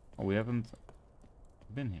 we haven't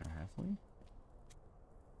been here, have we?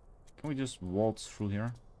 Can we just waltz through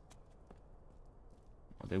here?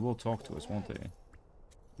 Oh, they will talk to us, won't they?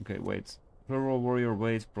 Okay, wait. Plural warrior,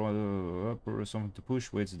 wait. Something to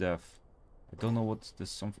push, wait's deaf. I don't know what's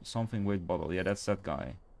this something wait bottle. Yeah, that's that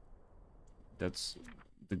guy. That's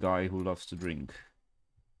the guy who loves to drink.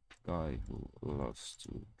 Guy who loves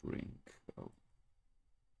to drink. Oh.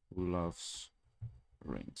 Who loves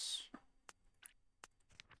drinks.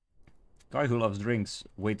 Guy who loves drinks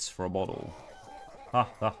waits for a bottle. Ha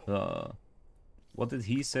ha ha. What did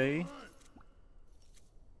he say?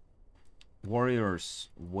 Warriors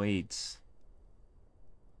wait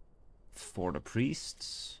for the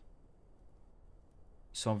priests.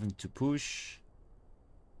 Something to push.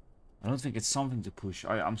 I don't think it's something to push.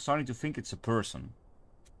 I'm starting to think it's a person.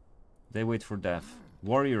 They wait for death.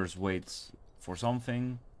 Warriors wait for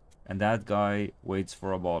something. And that guy waits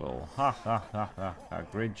for a bottle. Ha ha ha ha ha.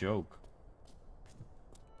 Great joke.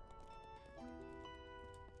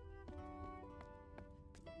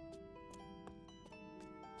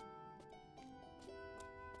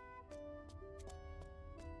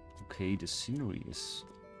 Okay, the scenery is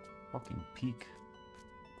fucking peak.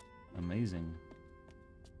 Amazing.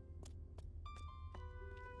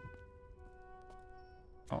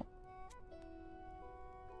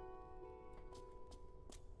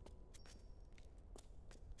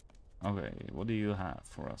 Okay, what do you have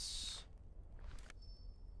for us?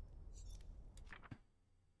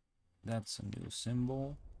 That's a new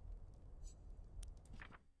symbol.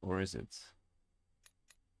 Or is it?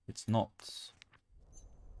 It's not.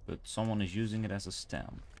 But someone is using it as a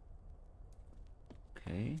stamp.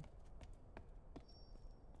 Okay.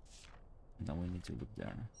 Then we need to look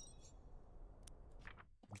there.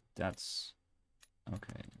 That's...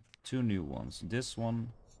 Okay. 2 new ones. This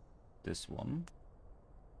one. This one.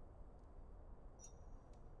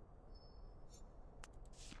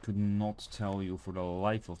 Could not tell you for the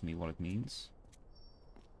life of me what it means.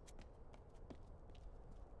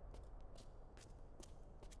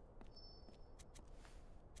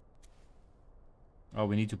 Oh,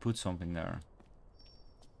 we need to put something there.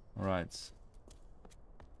 Right.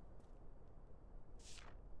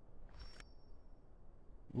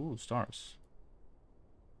 Ooh, stars.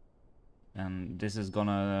 And this is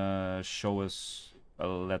gonna show us a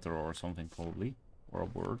letter or something probably. Or a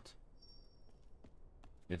word.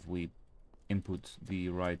 If we input the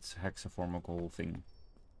right hexaformical thing.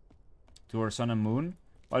 To our sun and moon.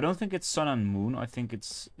 I don't think it's sun and moon. I think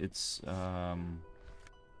it's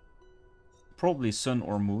probably sun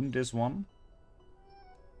or moon, this one.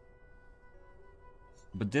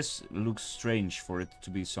 But this looks strange for it to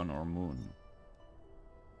be sun or moon.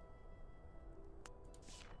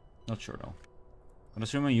 Not sure though. Gonna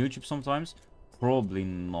stream on YouTube sometimes? Probably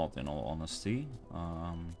not, in all honesty.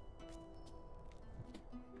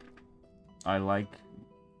 I like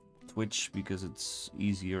Twitch because it's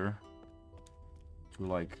easier to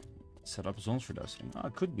like set up zones for this.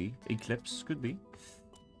 It could be. Eclipse could be.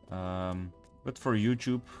 But for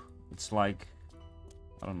YouTube, it's like,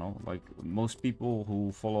 I don't know, like most people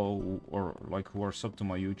who follow or like who are sub to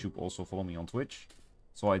my YouTube also follow me on Twitch.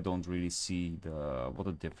 So I don't really see what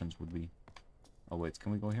the difference would be. Oh wait,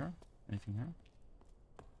 can we go here? Anything here?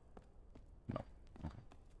 No. Okay.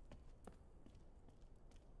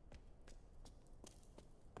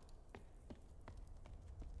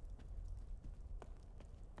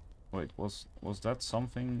 Wait, was that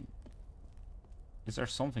something? Is there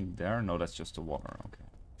something there? No, that's just the water. Okay.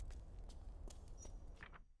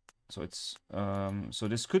 So it's so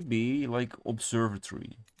this could be like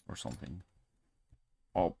observatory or something.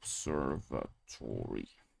 Observatory.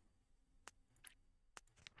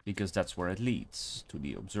 Because that's where it leads, to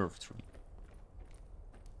the observatory.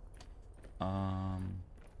 But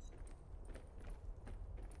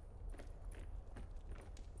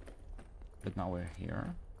now we're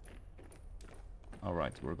here.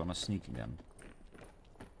 Alright, we're gonna sneak again.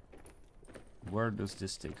 Where does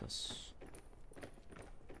this take us?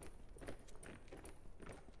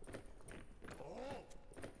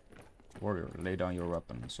 Warrior, lay down your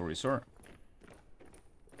weapon. Sorry, sir.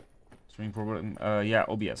 Stream problem. Yeah,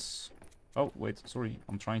 OBS. Oh, wait, sorry.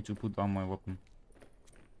 I'm trying to put down my weapon.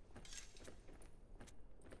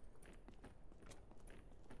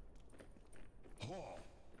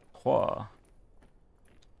 Hua.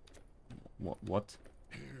 What?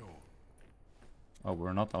 Oh,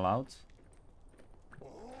 we're not allowed?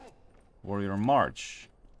 Warrior march.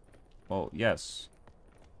 Oh, yes.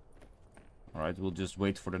 Alright, we'll just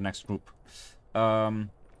wait for the next group.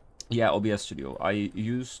 Yeah, OBS Studio. I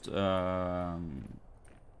used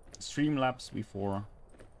Streamlabs before,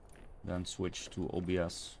 then switched to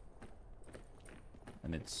OBS.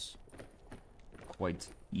 And it's quite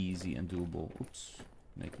easy and doable. Oops,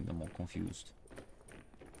 making them all confused.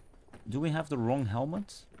 Do we have the wrong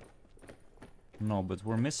helmet? No, but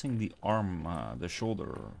we're missing the arm, the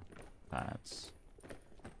shoulder pads.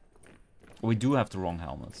 We do have the wrong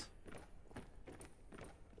helmet.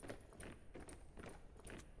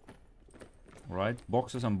 Right,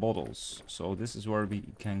 boxes and bottles. So this is where we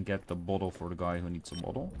can get the bottle for the guy who needs a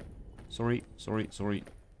bottle. Sorry.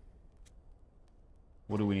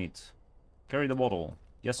 What do we need? Carry the bottle.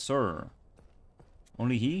 Yes, sir.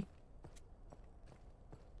 Only he?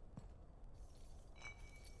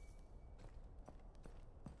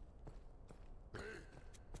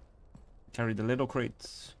 Carry the little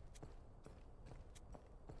crate.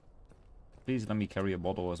 Please let me carry a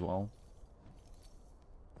bottle as well.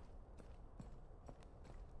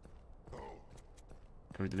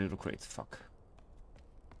 Carry the little crate. Fuck.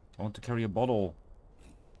 I want to carry a bottle.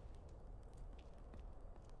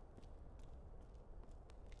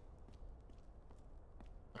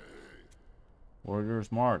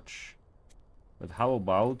 Warriors march. But how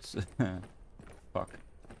about... Fuck.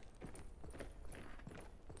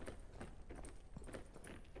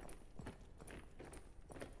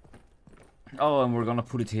 Oh, and we're gonna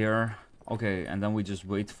put it here. Okay, and then we just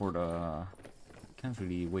wait for the... Can't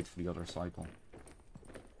really wait for the other cycle.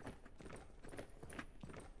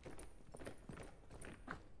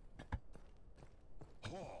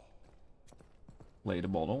 Lay the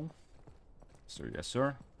bottle. Sir, yes,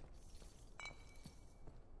 sir.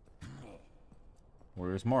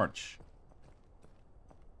 Warriors march.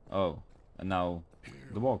 Oh, and now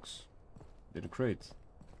the box. Did a crate.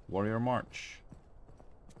 Warrior march.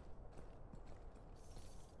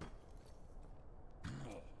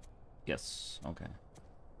 Yes, okay.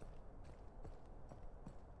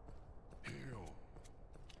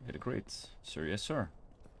 Hit a crate. Sir, yes, sir.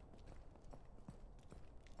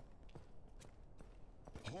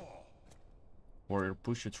 Warrior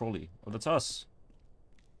push a trolley. Oh, that's us.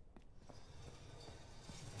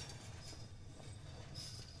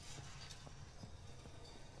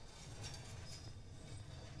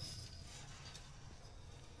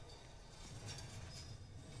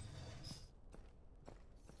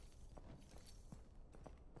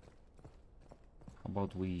 How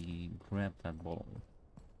about we grab that bottle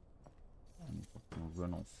and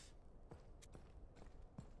run off?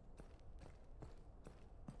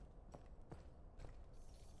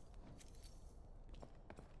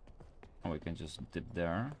 Oh, we can just dip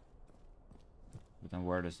there. But then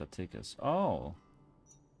where does that take us? Oh!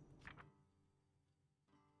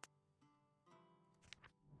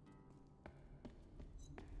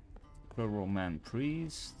 Plural man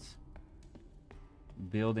priest.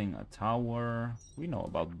 Building a tower. We know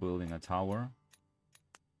about building a tower.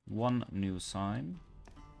 One new sign.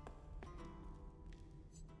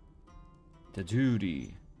 The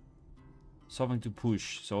duty. Something to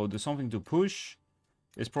push. So the something to push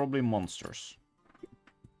is probably monsters.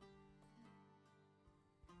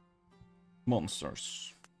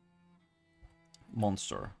 Monsters.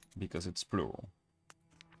 Monster, because it's plural.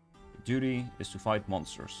 The duty is to fight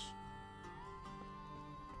monsters.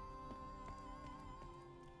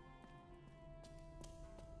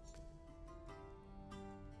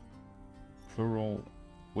 Plural.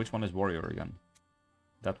 Which one is warrior again?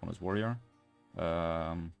 That one is warrior.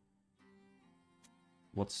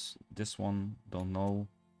 What's this one? Don't know.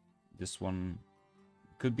 This one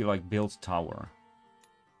could be like build tower.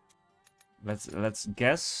 Let's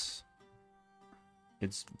guess.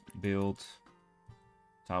 It's build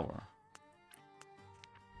tower.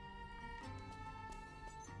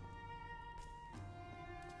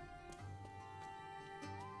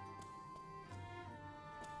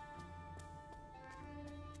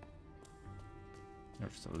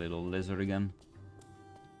 There's a little lizard again.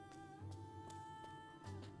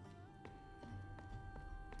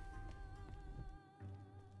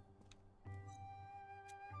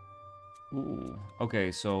 Ooh, okay,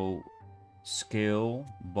 so skill,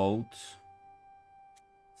 boat,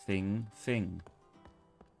 thing.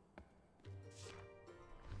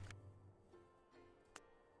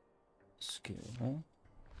 Skill. Oh,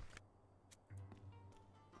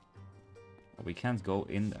 we can't go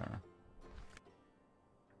in there.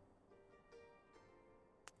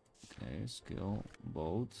 Okay, skill,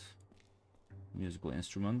 boat, musical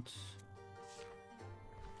instrument,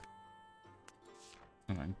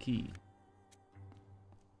 and then key.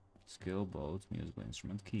 Skill, boat, musical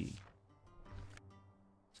instrument, key.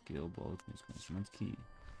 Skill, boat, musical instrument, key.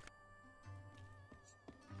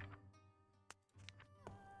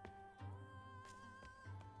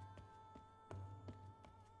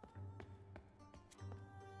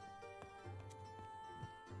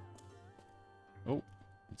 Oh,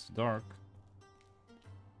 it's dark.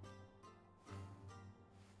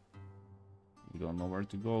 We don't know where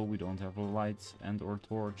to go. We don't have a light and or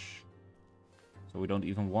torch. So we don't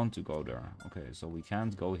even want to go there. Okay, so we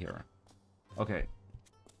can't go here. Okay.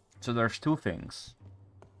 So there's two things.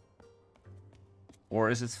 Or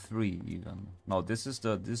is it three even? No, this is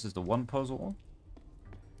the one puzzle.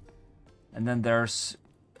 And then there's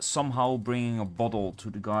somehow bringing a bottle to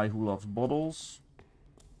the guy who loves bottles.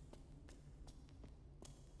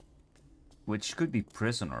 Which could be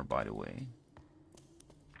prisoner, by the way.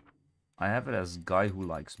 I have it as guy who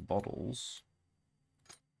likes bottles.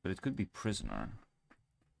 But it could be prisoner.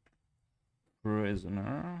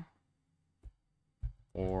 Prisoner.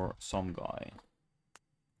 Or some guy.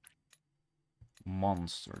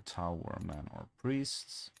 Monster, tower, man, or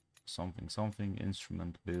priests. Something,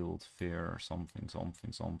 instrument, build, fair, something,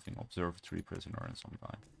 observatory, prisoner, and some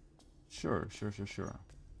guy. Sure.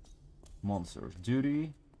 Monsters,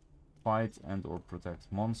 duty. Fight and or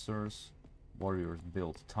protect monsters. Warriors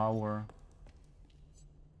build tower.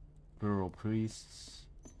 Plural priests.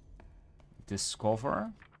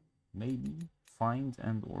 Discover. Maybe. Find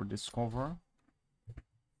and or discover.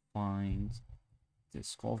 Find.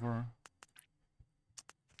 Discover.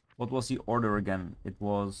 What was the order again? It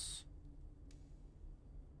was...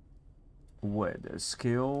 Wait,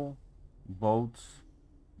 skill, boat,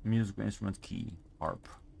 musical instrument, key, harp.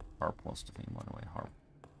 Harp was the thing, by the way. Harp.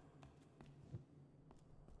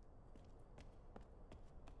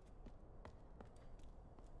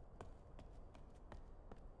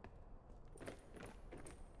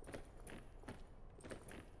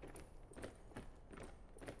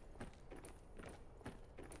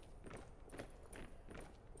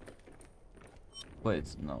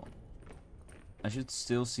 Wait, no. I should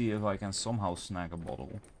still see if I can somehow snag a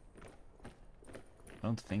bottle. I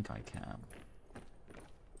don't think I can.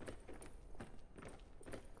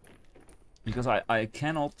 Because I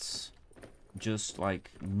cannot just,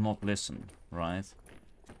 like, not listen, right?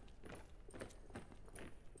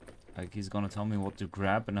 Like, he's gonna tell me what to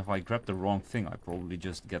grab, and if I grab the wrong thing, I probably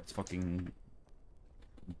just get fucking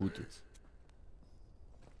booted.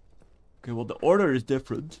 Okay, well, the order is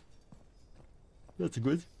different. That's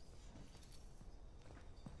good.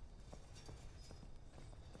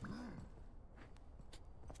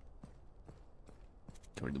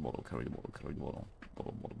 Carry the bottle, carry the bottle, carry the bottle.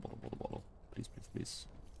 Bottle, bottle, bottle, bottle, bottle. Please, please, please.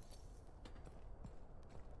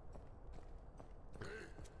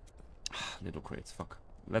 Little crate, fuck.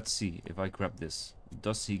 Let's see if I grab this.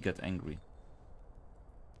 Does he get angry?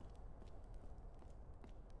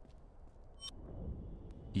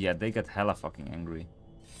 Yeah, they get hella fucking angry.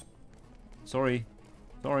 Sorry.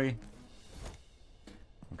 Sorry.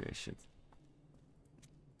 Okay, shit.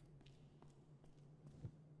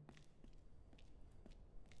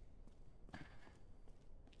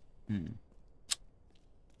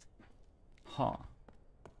 Huh.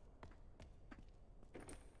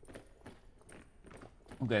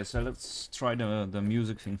 Okay, so let's try the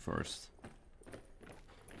music thing first.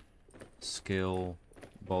 Skill,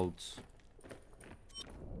 boat.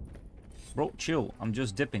 Bro, chill. I'm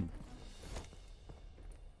just dipping.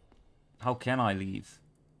 How can I leave?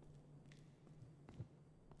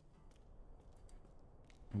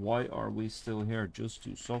 Why are we still here? Just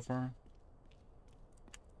to suffer?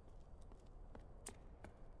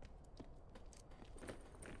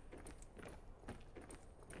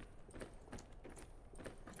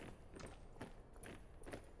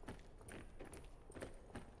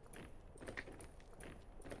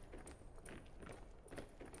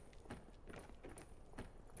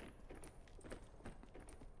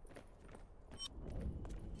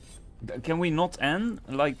 Can we not end?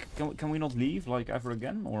 Like, can we not leave, like, ever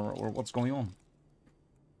again? Or what's going on?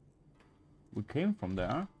 We came from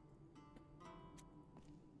there.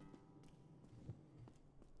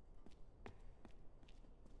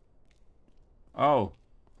 Oh.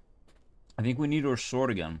 I think we need our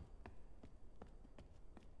sword again.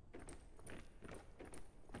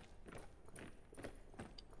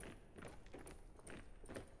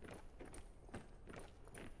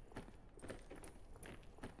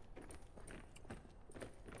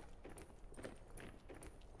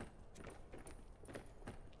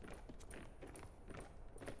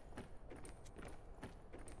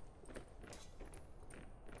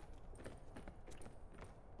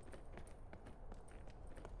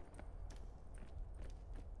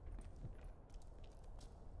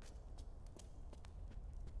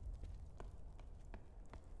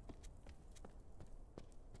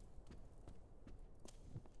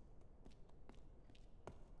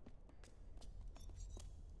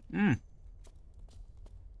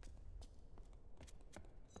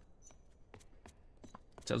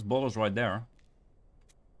 It says bottles right there.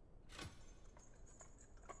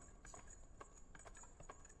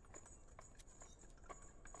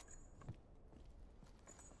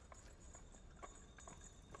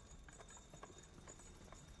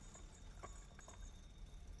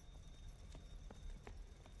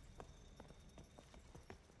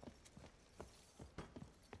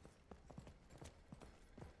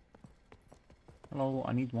 Hello,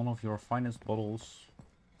 I need one of your finest bottles.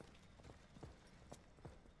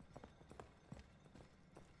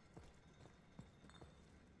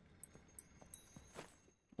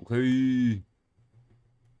 Okay.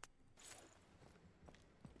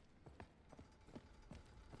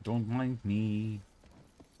 Don't mind me.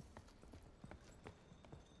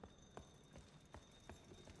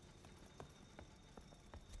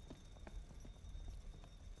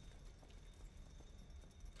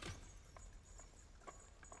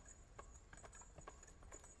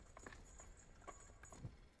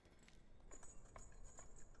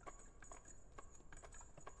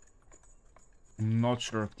 I'm not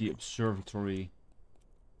sure if the observatory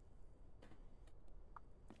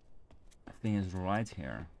thing is right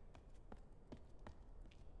here.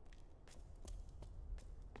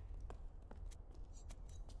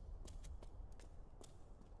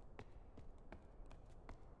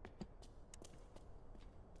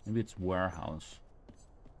 Maybe it's warehouse.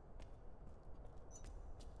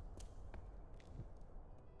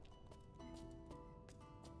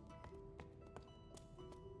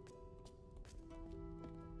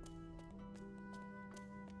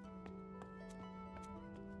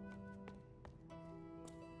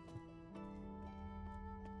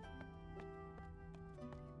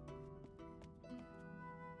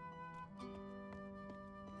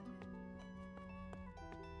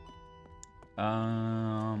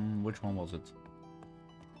 Which one was it?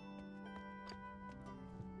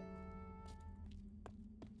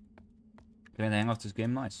 Can I hang off this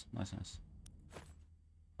game? Nice, nice, nice.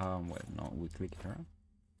 Wait, no, we click here,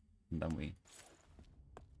 and then we.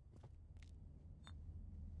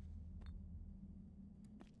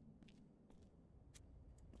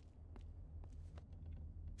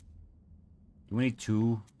 Do we need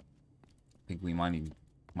two? I think we might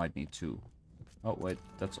need two. Oh wait,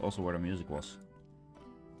 that's also where the music was.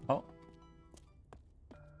 Oh.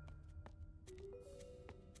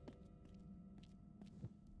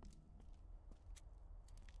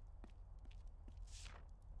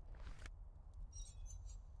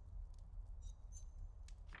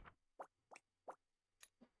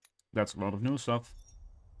 That's a lot of new stuff.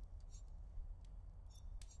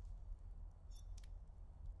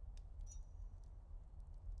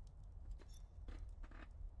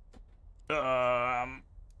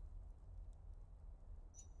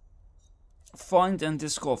 Find and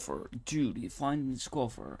discover. Julie, find and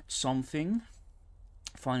discover something.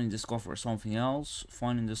 Find and discover something else.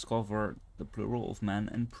 Find and discover the plural of men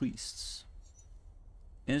and priests.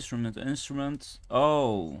 Instrument, instrument.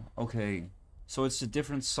 Oh, okay. So it's the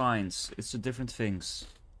different signs. It's the different things.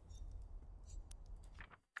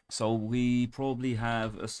 So we probably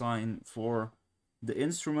have a sign for the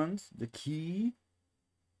instrument, the key,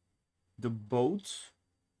 the boat,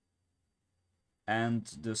 and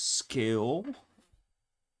the scale.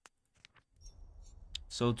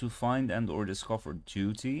 So to find and or discover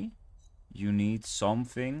duty, you need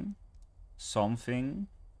something, something,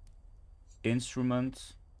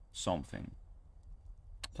 instrument, something.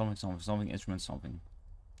 Something, instrument, something.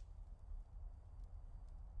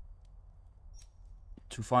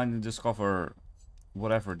 To find and discover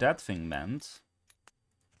whatever that thing meant,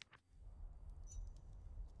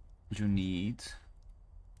 you need...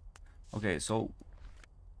 Okay, so...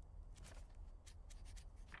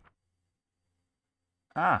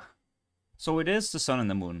 Ah! So it is the sun and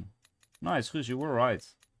the moon. Nice, Guus, you were right.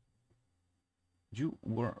 You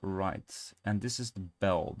were right. And this is the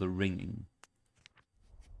bell, the ringing.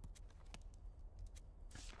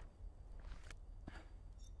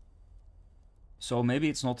 So maybe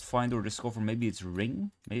it's not find or discover, maybe it's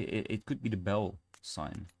ring. Maybe it could be the bell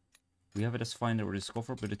sign. We have it as find or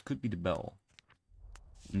discover, but it could be the bell.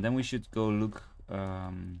 And then we should go look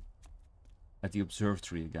at the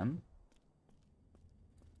observatory again.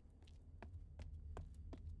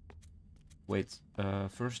 Wait,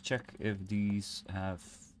 first check if these have...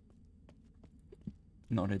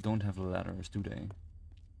 No, they don't have ladders, do they?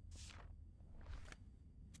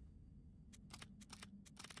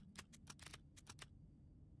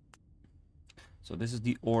 So this is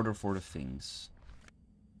the order for the things.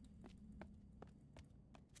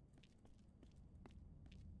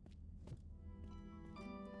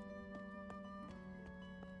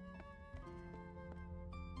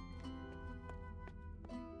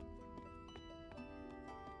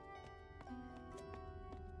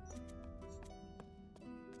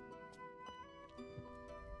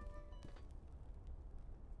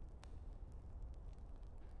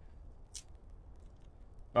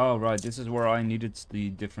 Oh, right, this is where I needed the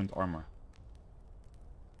different armor.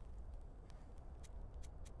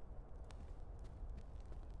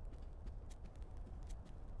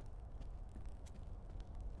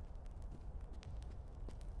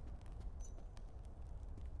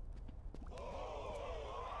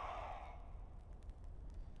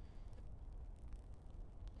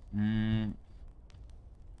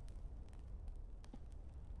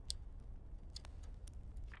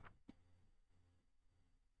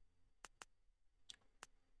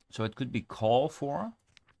 So it could be call for.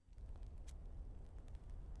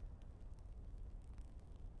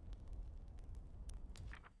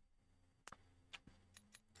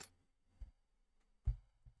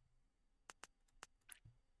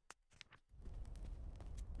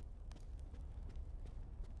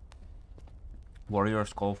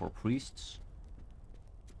 Warriors call for priests.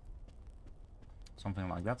 Something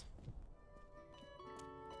like that.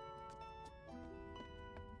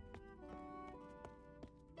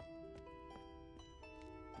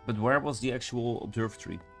 But where was the actual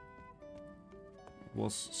observatory?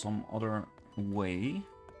 Was some other way?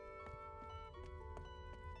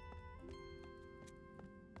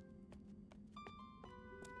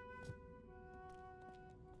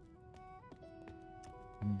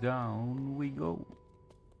 Down we go.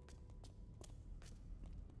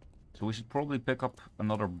 So we should probably pick up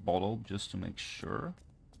another bottle just to make sure,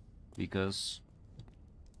 because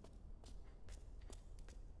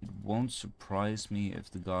it won't surprise me if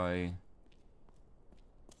the guy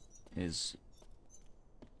is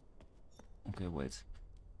Okay, wait.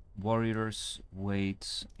 Warriors,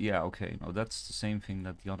 wait. Yeah, okay. No, that's the same thing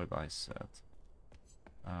that the other guy said.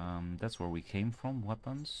 That's where we came from.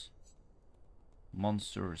 Weapons.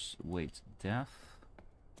 Monsters, wait. Death.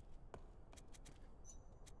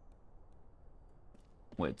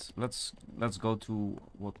 Wait, let's go to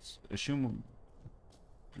what assumably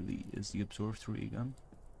is the observatory again.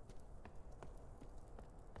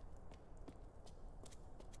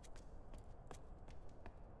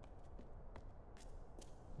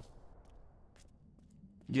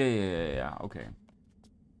 Yeah, okay.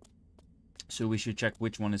 So we should check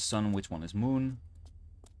which one is sun, which one is moon.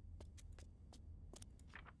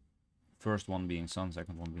 First one being sun,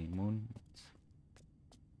 second one being moon.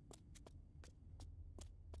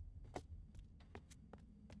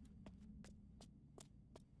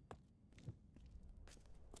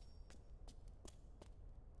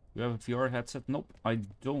 You have a VR headset? Nope, I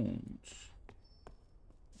don't.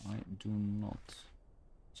 I do not.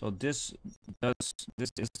 So this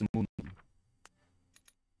is the moon.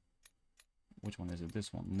 Which one is it?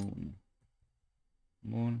 This one, moon.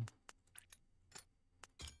 Moon.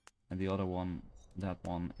 And the other one, that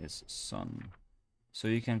one is sun. So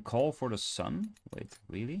you can call for the sun. Wait,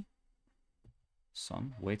 really?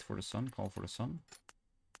 Sun. Wait for the sun. Call for the sun.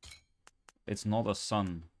 It's not a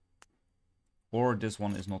sun. Or this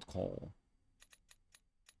one is not call.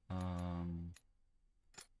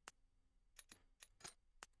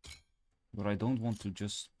 But I don't want to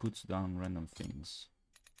just put down random things.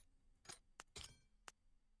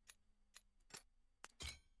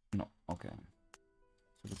 No, okay.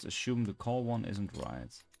 So let's assume the call one isn't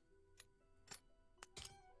right.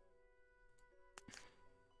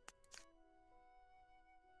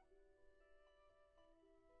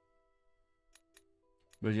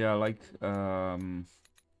 But yeah, like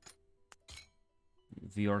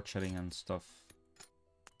VR chatting and stuff,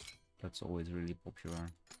 that's always really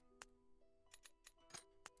popular.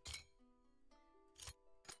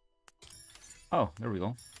 Oh, there we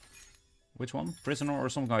go. Which one? Prisoner or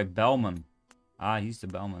some guy? Bellman. Ah, he's the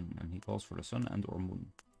bellman, and he calls for the sun and or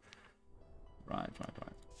moon. Right.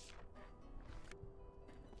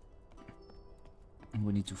 And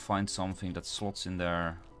we need to find something that slots in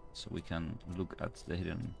there so we can look at the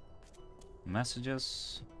hidden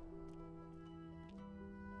messages.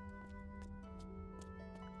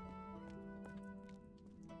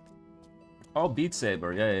 Oh, Beat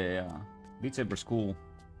Saber. Yeah. Beat Saber's cool.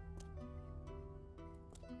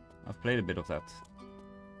 I've played a bit of that.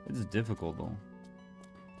 It's difficult though.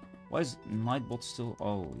 Why is Nightbot still...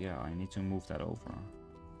 Oh, yeah, I need to move that over.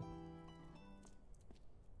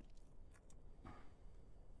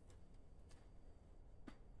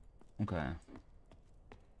 Okay.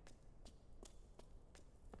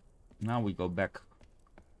 Now we go back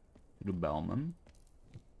to the bellman.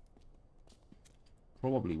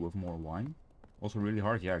 Probably with more wine. Also really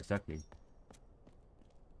hard, yeah, exactly.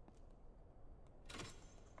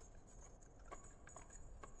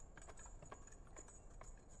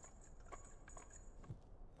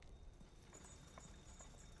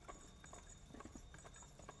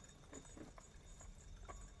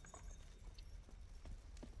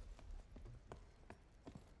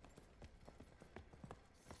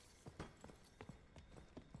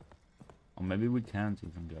 Or maybe we can't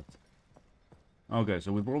even get... Okay,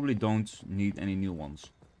 so we probably don't need any new ones.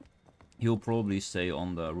 He'll probably stay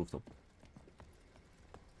on the rooftop.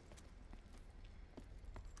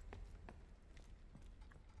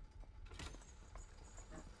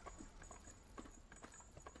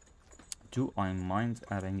 Do I mind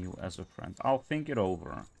adding you as a friend? I'll think it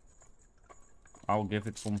over. I'll give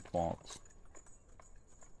it some thought.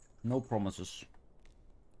 No promises.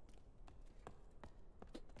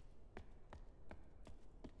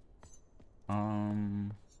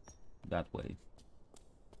 That way.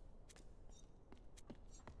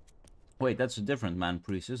 Wait, that's a different man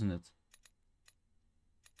priest, isn't it?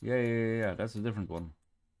 Yeah, that's a different one.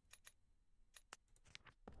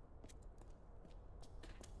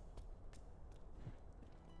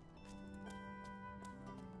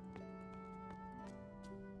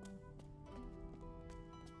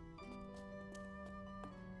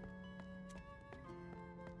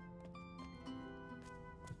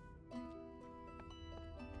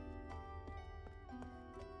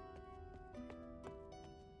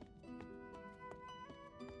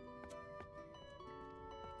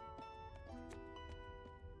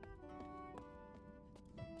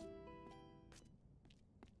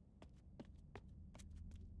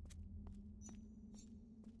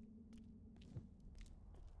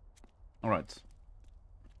 Alright.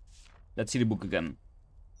 Let's see the book again.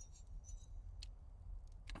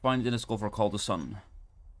 Find in a cover called The Sun.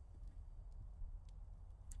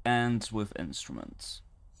 ends with instruments.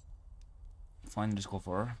 Find,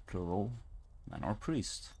 discover, plural, man or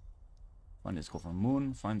priest. Find, discover,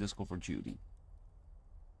 moon. Find, discover, Judy.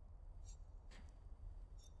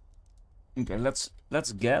 Okay, let's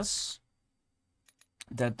guess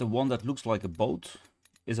that the one that looks like a boat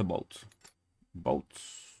is a boat. Boat.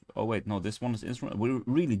 Oh wait, no, this one is instrument.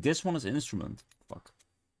 Really, this one is instrument. Fuck.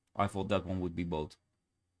 I thought that one would be boat.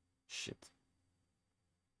 Shit.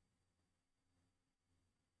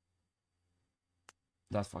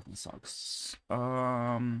 That fucking sucks.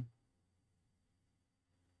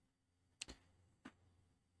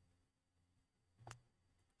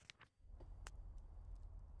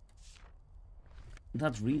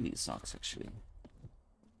 That really sucks, actually.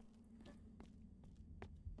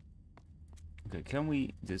 Okay, can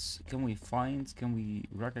we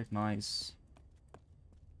recognize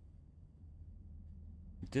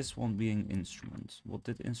this one being instrument? What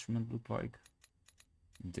did instrument look like?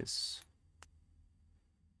 This.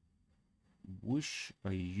 Whoosh,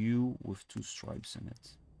 a U with 2 stripes in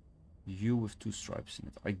it. U with 2 stripes in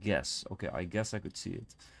it. I guess. Okay, I guess I could see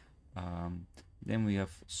it. Then we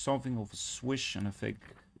have something of a swish and a fake,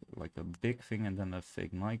 like a big thing, and then a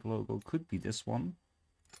fake Nike logo. Could be this one.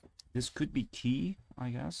 This could be key, I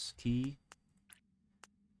guess. Key.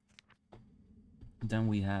 Then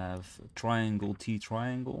we have triangle, T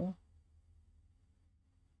triangle.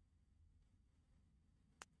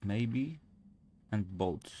 Maybe. And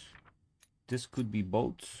boat. This could be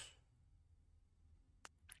boat.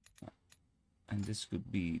 And this could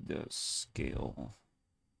be the scale.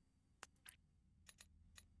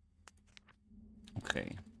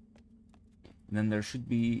 Okay. Then there should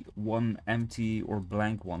be one empty or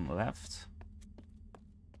blank one left.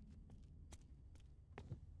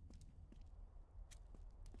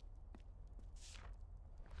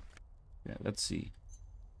 Yeah, let's see.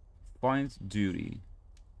 Find duty.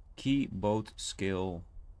 Key, boat, scale.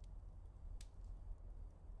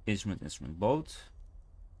 Instrument, boat.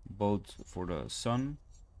 Boat for the sun.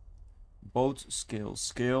 Boat,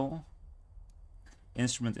 scale.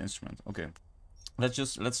 Instrument. Okay.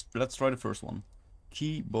 Let's try the first one.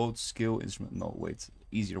 Key, boat, scale, instrument. No, wait.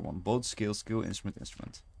 Easier one. Boat, scale, instrument.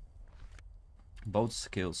 Boat,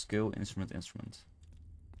 scale, instrument.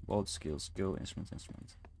 Boat, scale, instrument.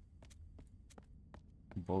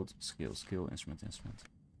 Boat, scale, instrument.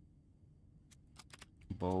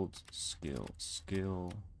 Boat,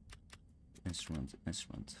 scale,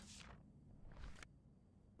 instrument.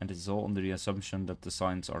 And this is all under the assumption that the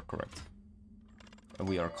signs are correct. And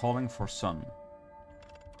we are calling for sun.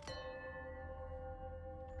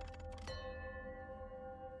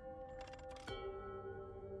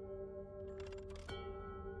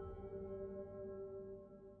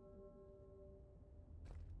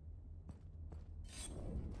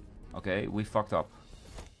 Okay, we fucked up.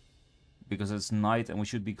 Because it's night and we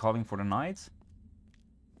should be calling for the night? Is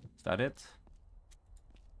that it?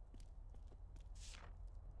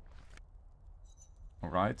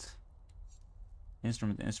 Alright.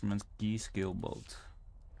 Instrument, key, scale, boat.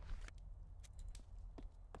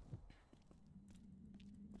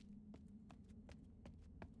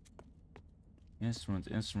 Instrument,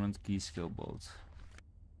 key, scale, boat.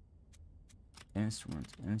 Instrument,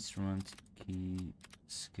 key,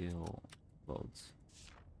 scale, boat.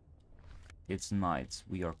 It's night.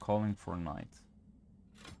 We are calling for night.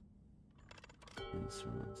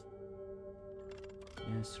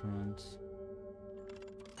 Instrument,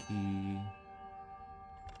 key,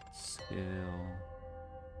 scale,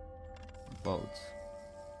 boat.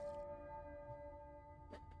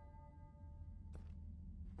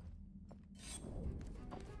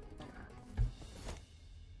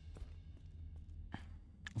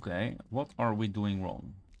 Okay, what are we doing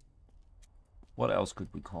wrong? What else could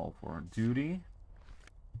we call for? Duty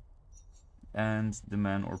and the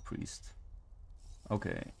man or priest.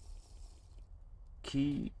 Okay.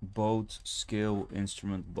 Key, boat, scale,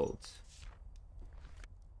 instrument, boat.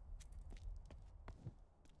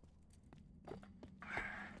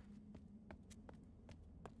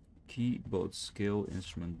 Key, boat, scale,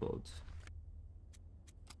 instrument, boat.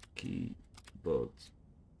 Key, boat,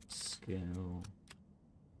 scale,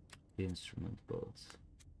 instrument, boat.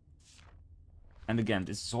 And again,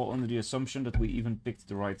 this is all under the assumption that we even picked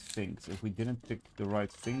the right things. If we didn't pick the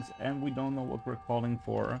right things and we don't know what we're calling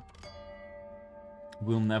for,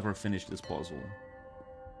 we'll never finish this puzzle.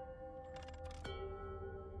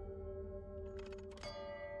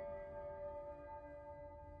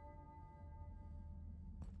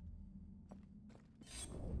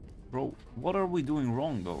 Bro, what are we doing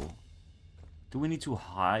wrong though? Do we need to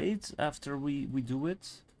hide after we do it?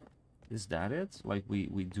 Is that it? Like we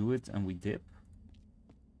do it and we dip?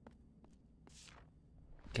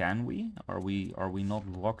 Can we? Are we not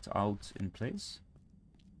locked out in place?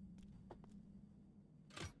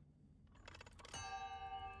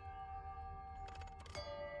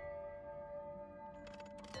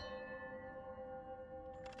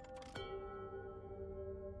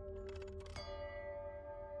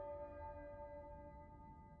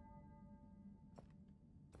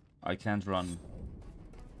 I can't run.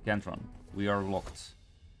 Can't run. We are locked.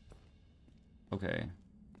 Okay.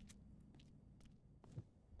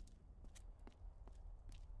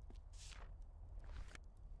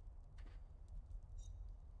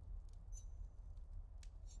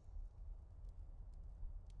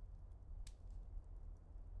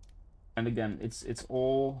 And again, it's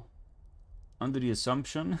all under the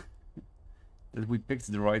assumption that we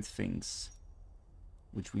picked the right things,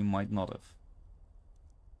 which we might not have.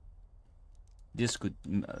 This could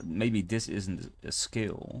maybe this isn't a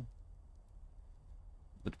skill,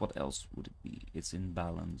 but what else would it be? It's in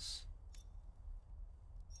balance.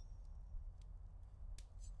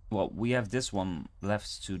 Well, we have this one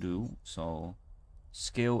left to do, so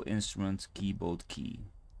scale, instrument, keyboard, key.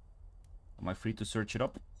 Am I free to search it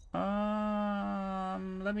up?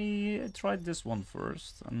 Let me try this one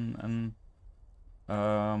first,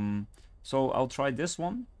 so I'll try this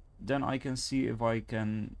one, then I can see if I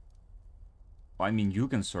can. I mean, you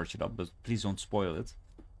can search it up, but please don't spoil it.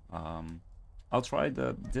 I'll try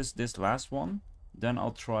this last one, then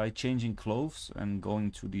I'll try changing clothes and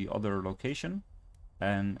going to the other location.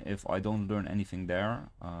 And if I don't learn anything there,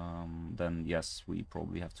 then yes, we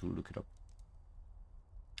probably have to look it up.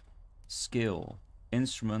 Skill,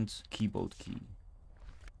 instrument, keyboard key.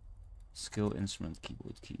 Skill, instrument,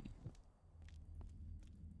 keyboard key.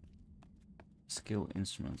 Skill,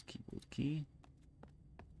 instrument, keyboard key.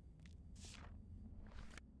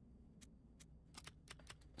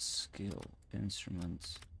 Skill,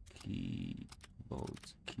 instrument, keyboard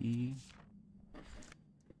key.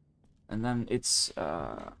 And then it's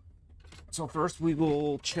so first we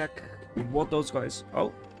will check what those guys.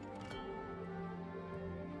 Oh,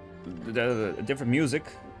 the different music.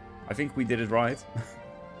 I think we did it right.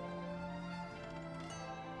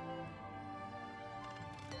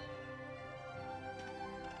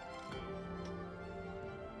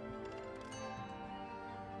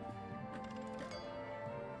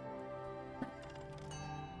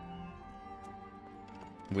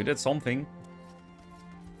 We did something.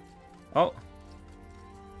 Oh.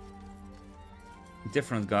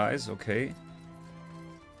 Different guys, okay.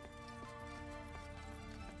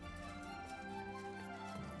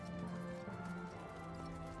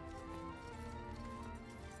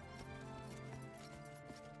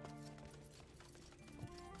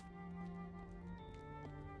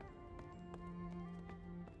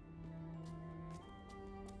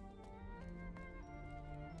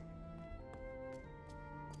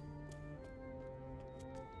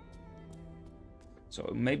 So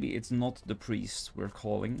maybe it's not the priest we're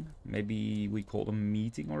calling. Maybe we call a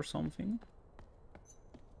meeting or something.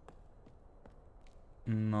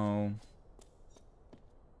 No.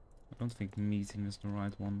 I don't think meeting is the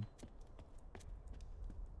right one.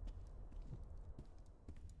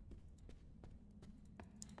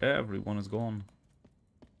 Everyone is gone.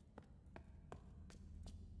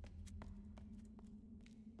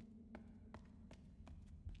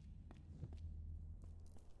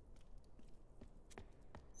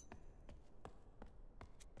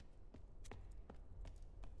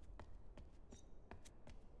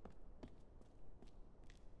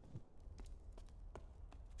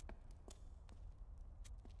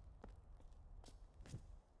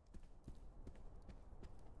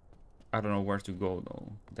 I don't know where to go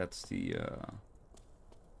though. That's the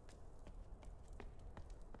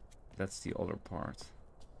other part.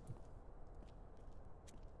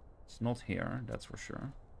 It's not here, that's for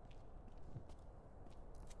sure.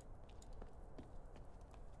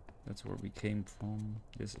 That's where we came from.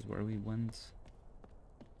 This is where we went.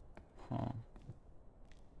 Huh.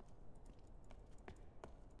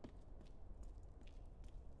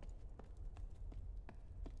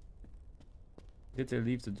 Did they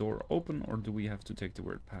leave the door open, or do we have to take the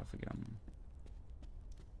weird path again?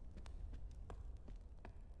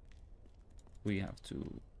 We have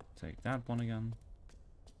to take that one again.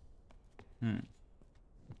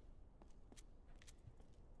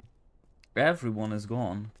 Everyone is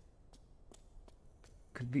gone.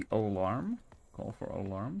 Could be alarm. Call for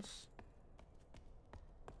alarms.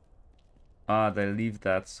 Ah, they leave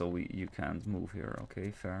that so you can't move here.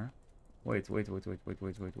 Okay, fair. Wait.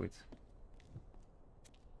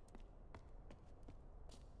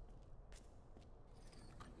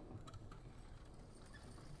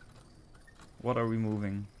 What are we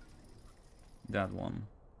moving? That one.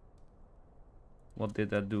 What did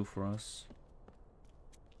that do for us?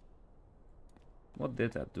 What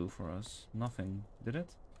did that do for us? Nothing, did it?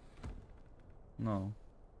 No.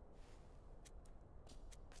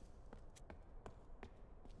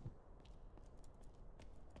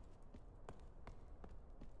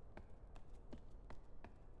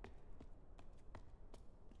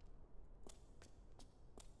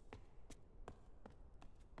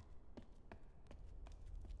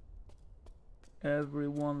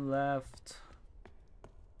 Everyone left.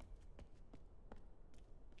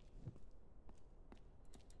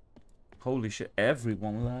 Holy shit,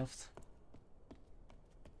 everyone left.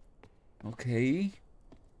 Okay.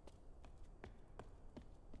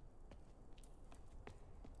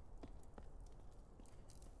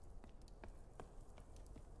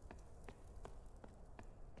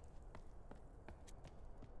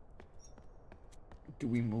 Do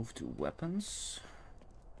we move to weapons?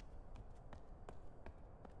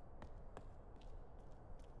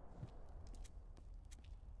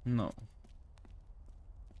 No.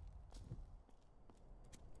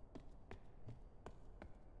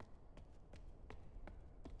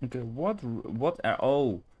 Okay,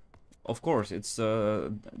 oh, of course, it's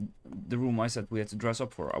the room I said we had to dress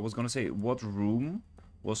up for. I was gonna say, what room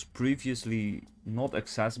was previously not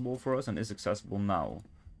accessible for us and is accessible now?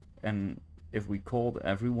 And if we called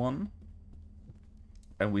everyone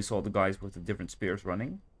and we saw the guys with the different spears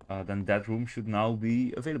running, then that room should now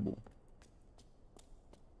be available.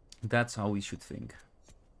 That's how we should think.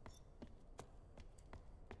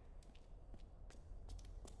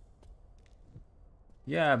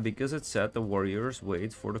 Yeah, because it said the warriors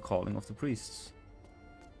wait for the calling of the priests.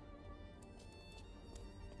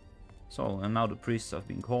 So, and now the priests have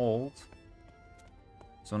been called.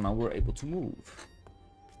 So now we're able to move.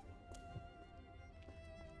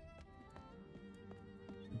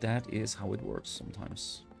 That is how it works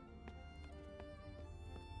sometimes.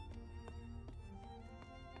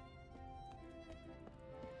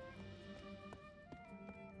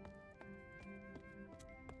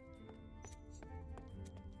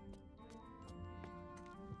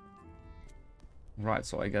 Right,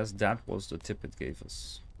 so I guess that was the tip it gave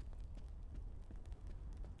us.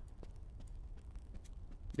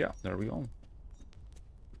 Yeah, there we go.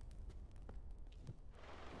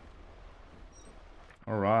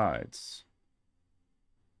 Alright.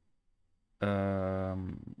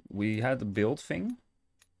 We had the build thing.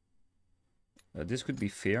 This could be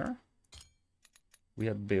fear. We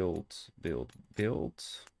had build. And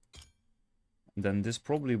then this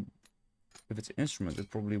probably, if it's instrument, it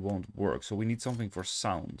probably won't work. So we need something for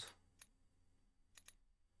sound.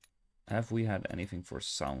 Have we had anything for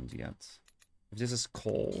sound yet? If this is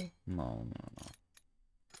call, no.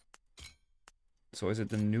 So is it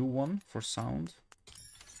the new one for sound?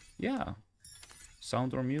 Yeah.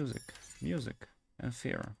 Sound or music. Music and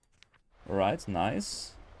fear. Alright,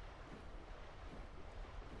 nice.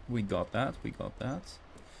 We got that.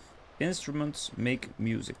 Instruments make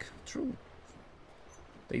music. True.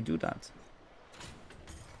 They do that.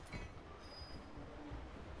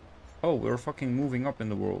 Oh, we're fucking moving up in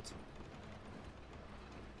the world.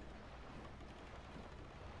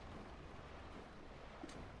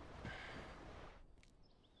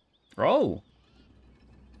 Oh!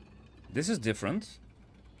 This is different.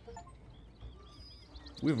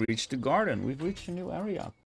 We've reached the garden. We've reached a new area.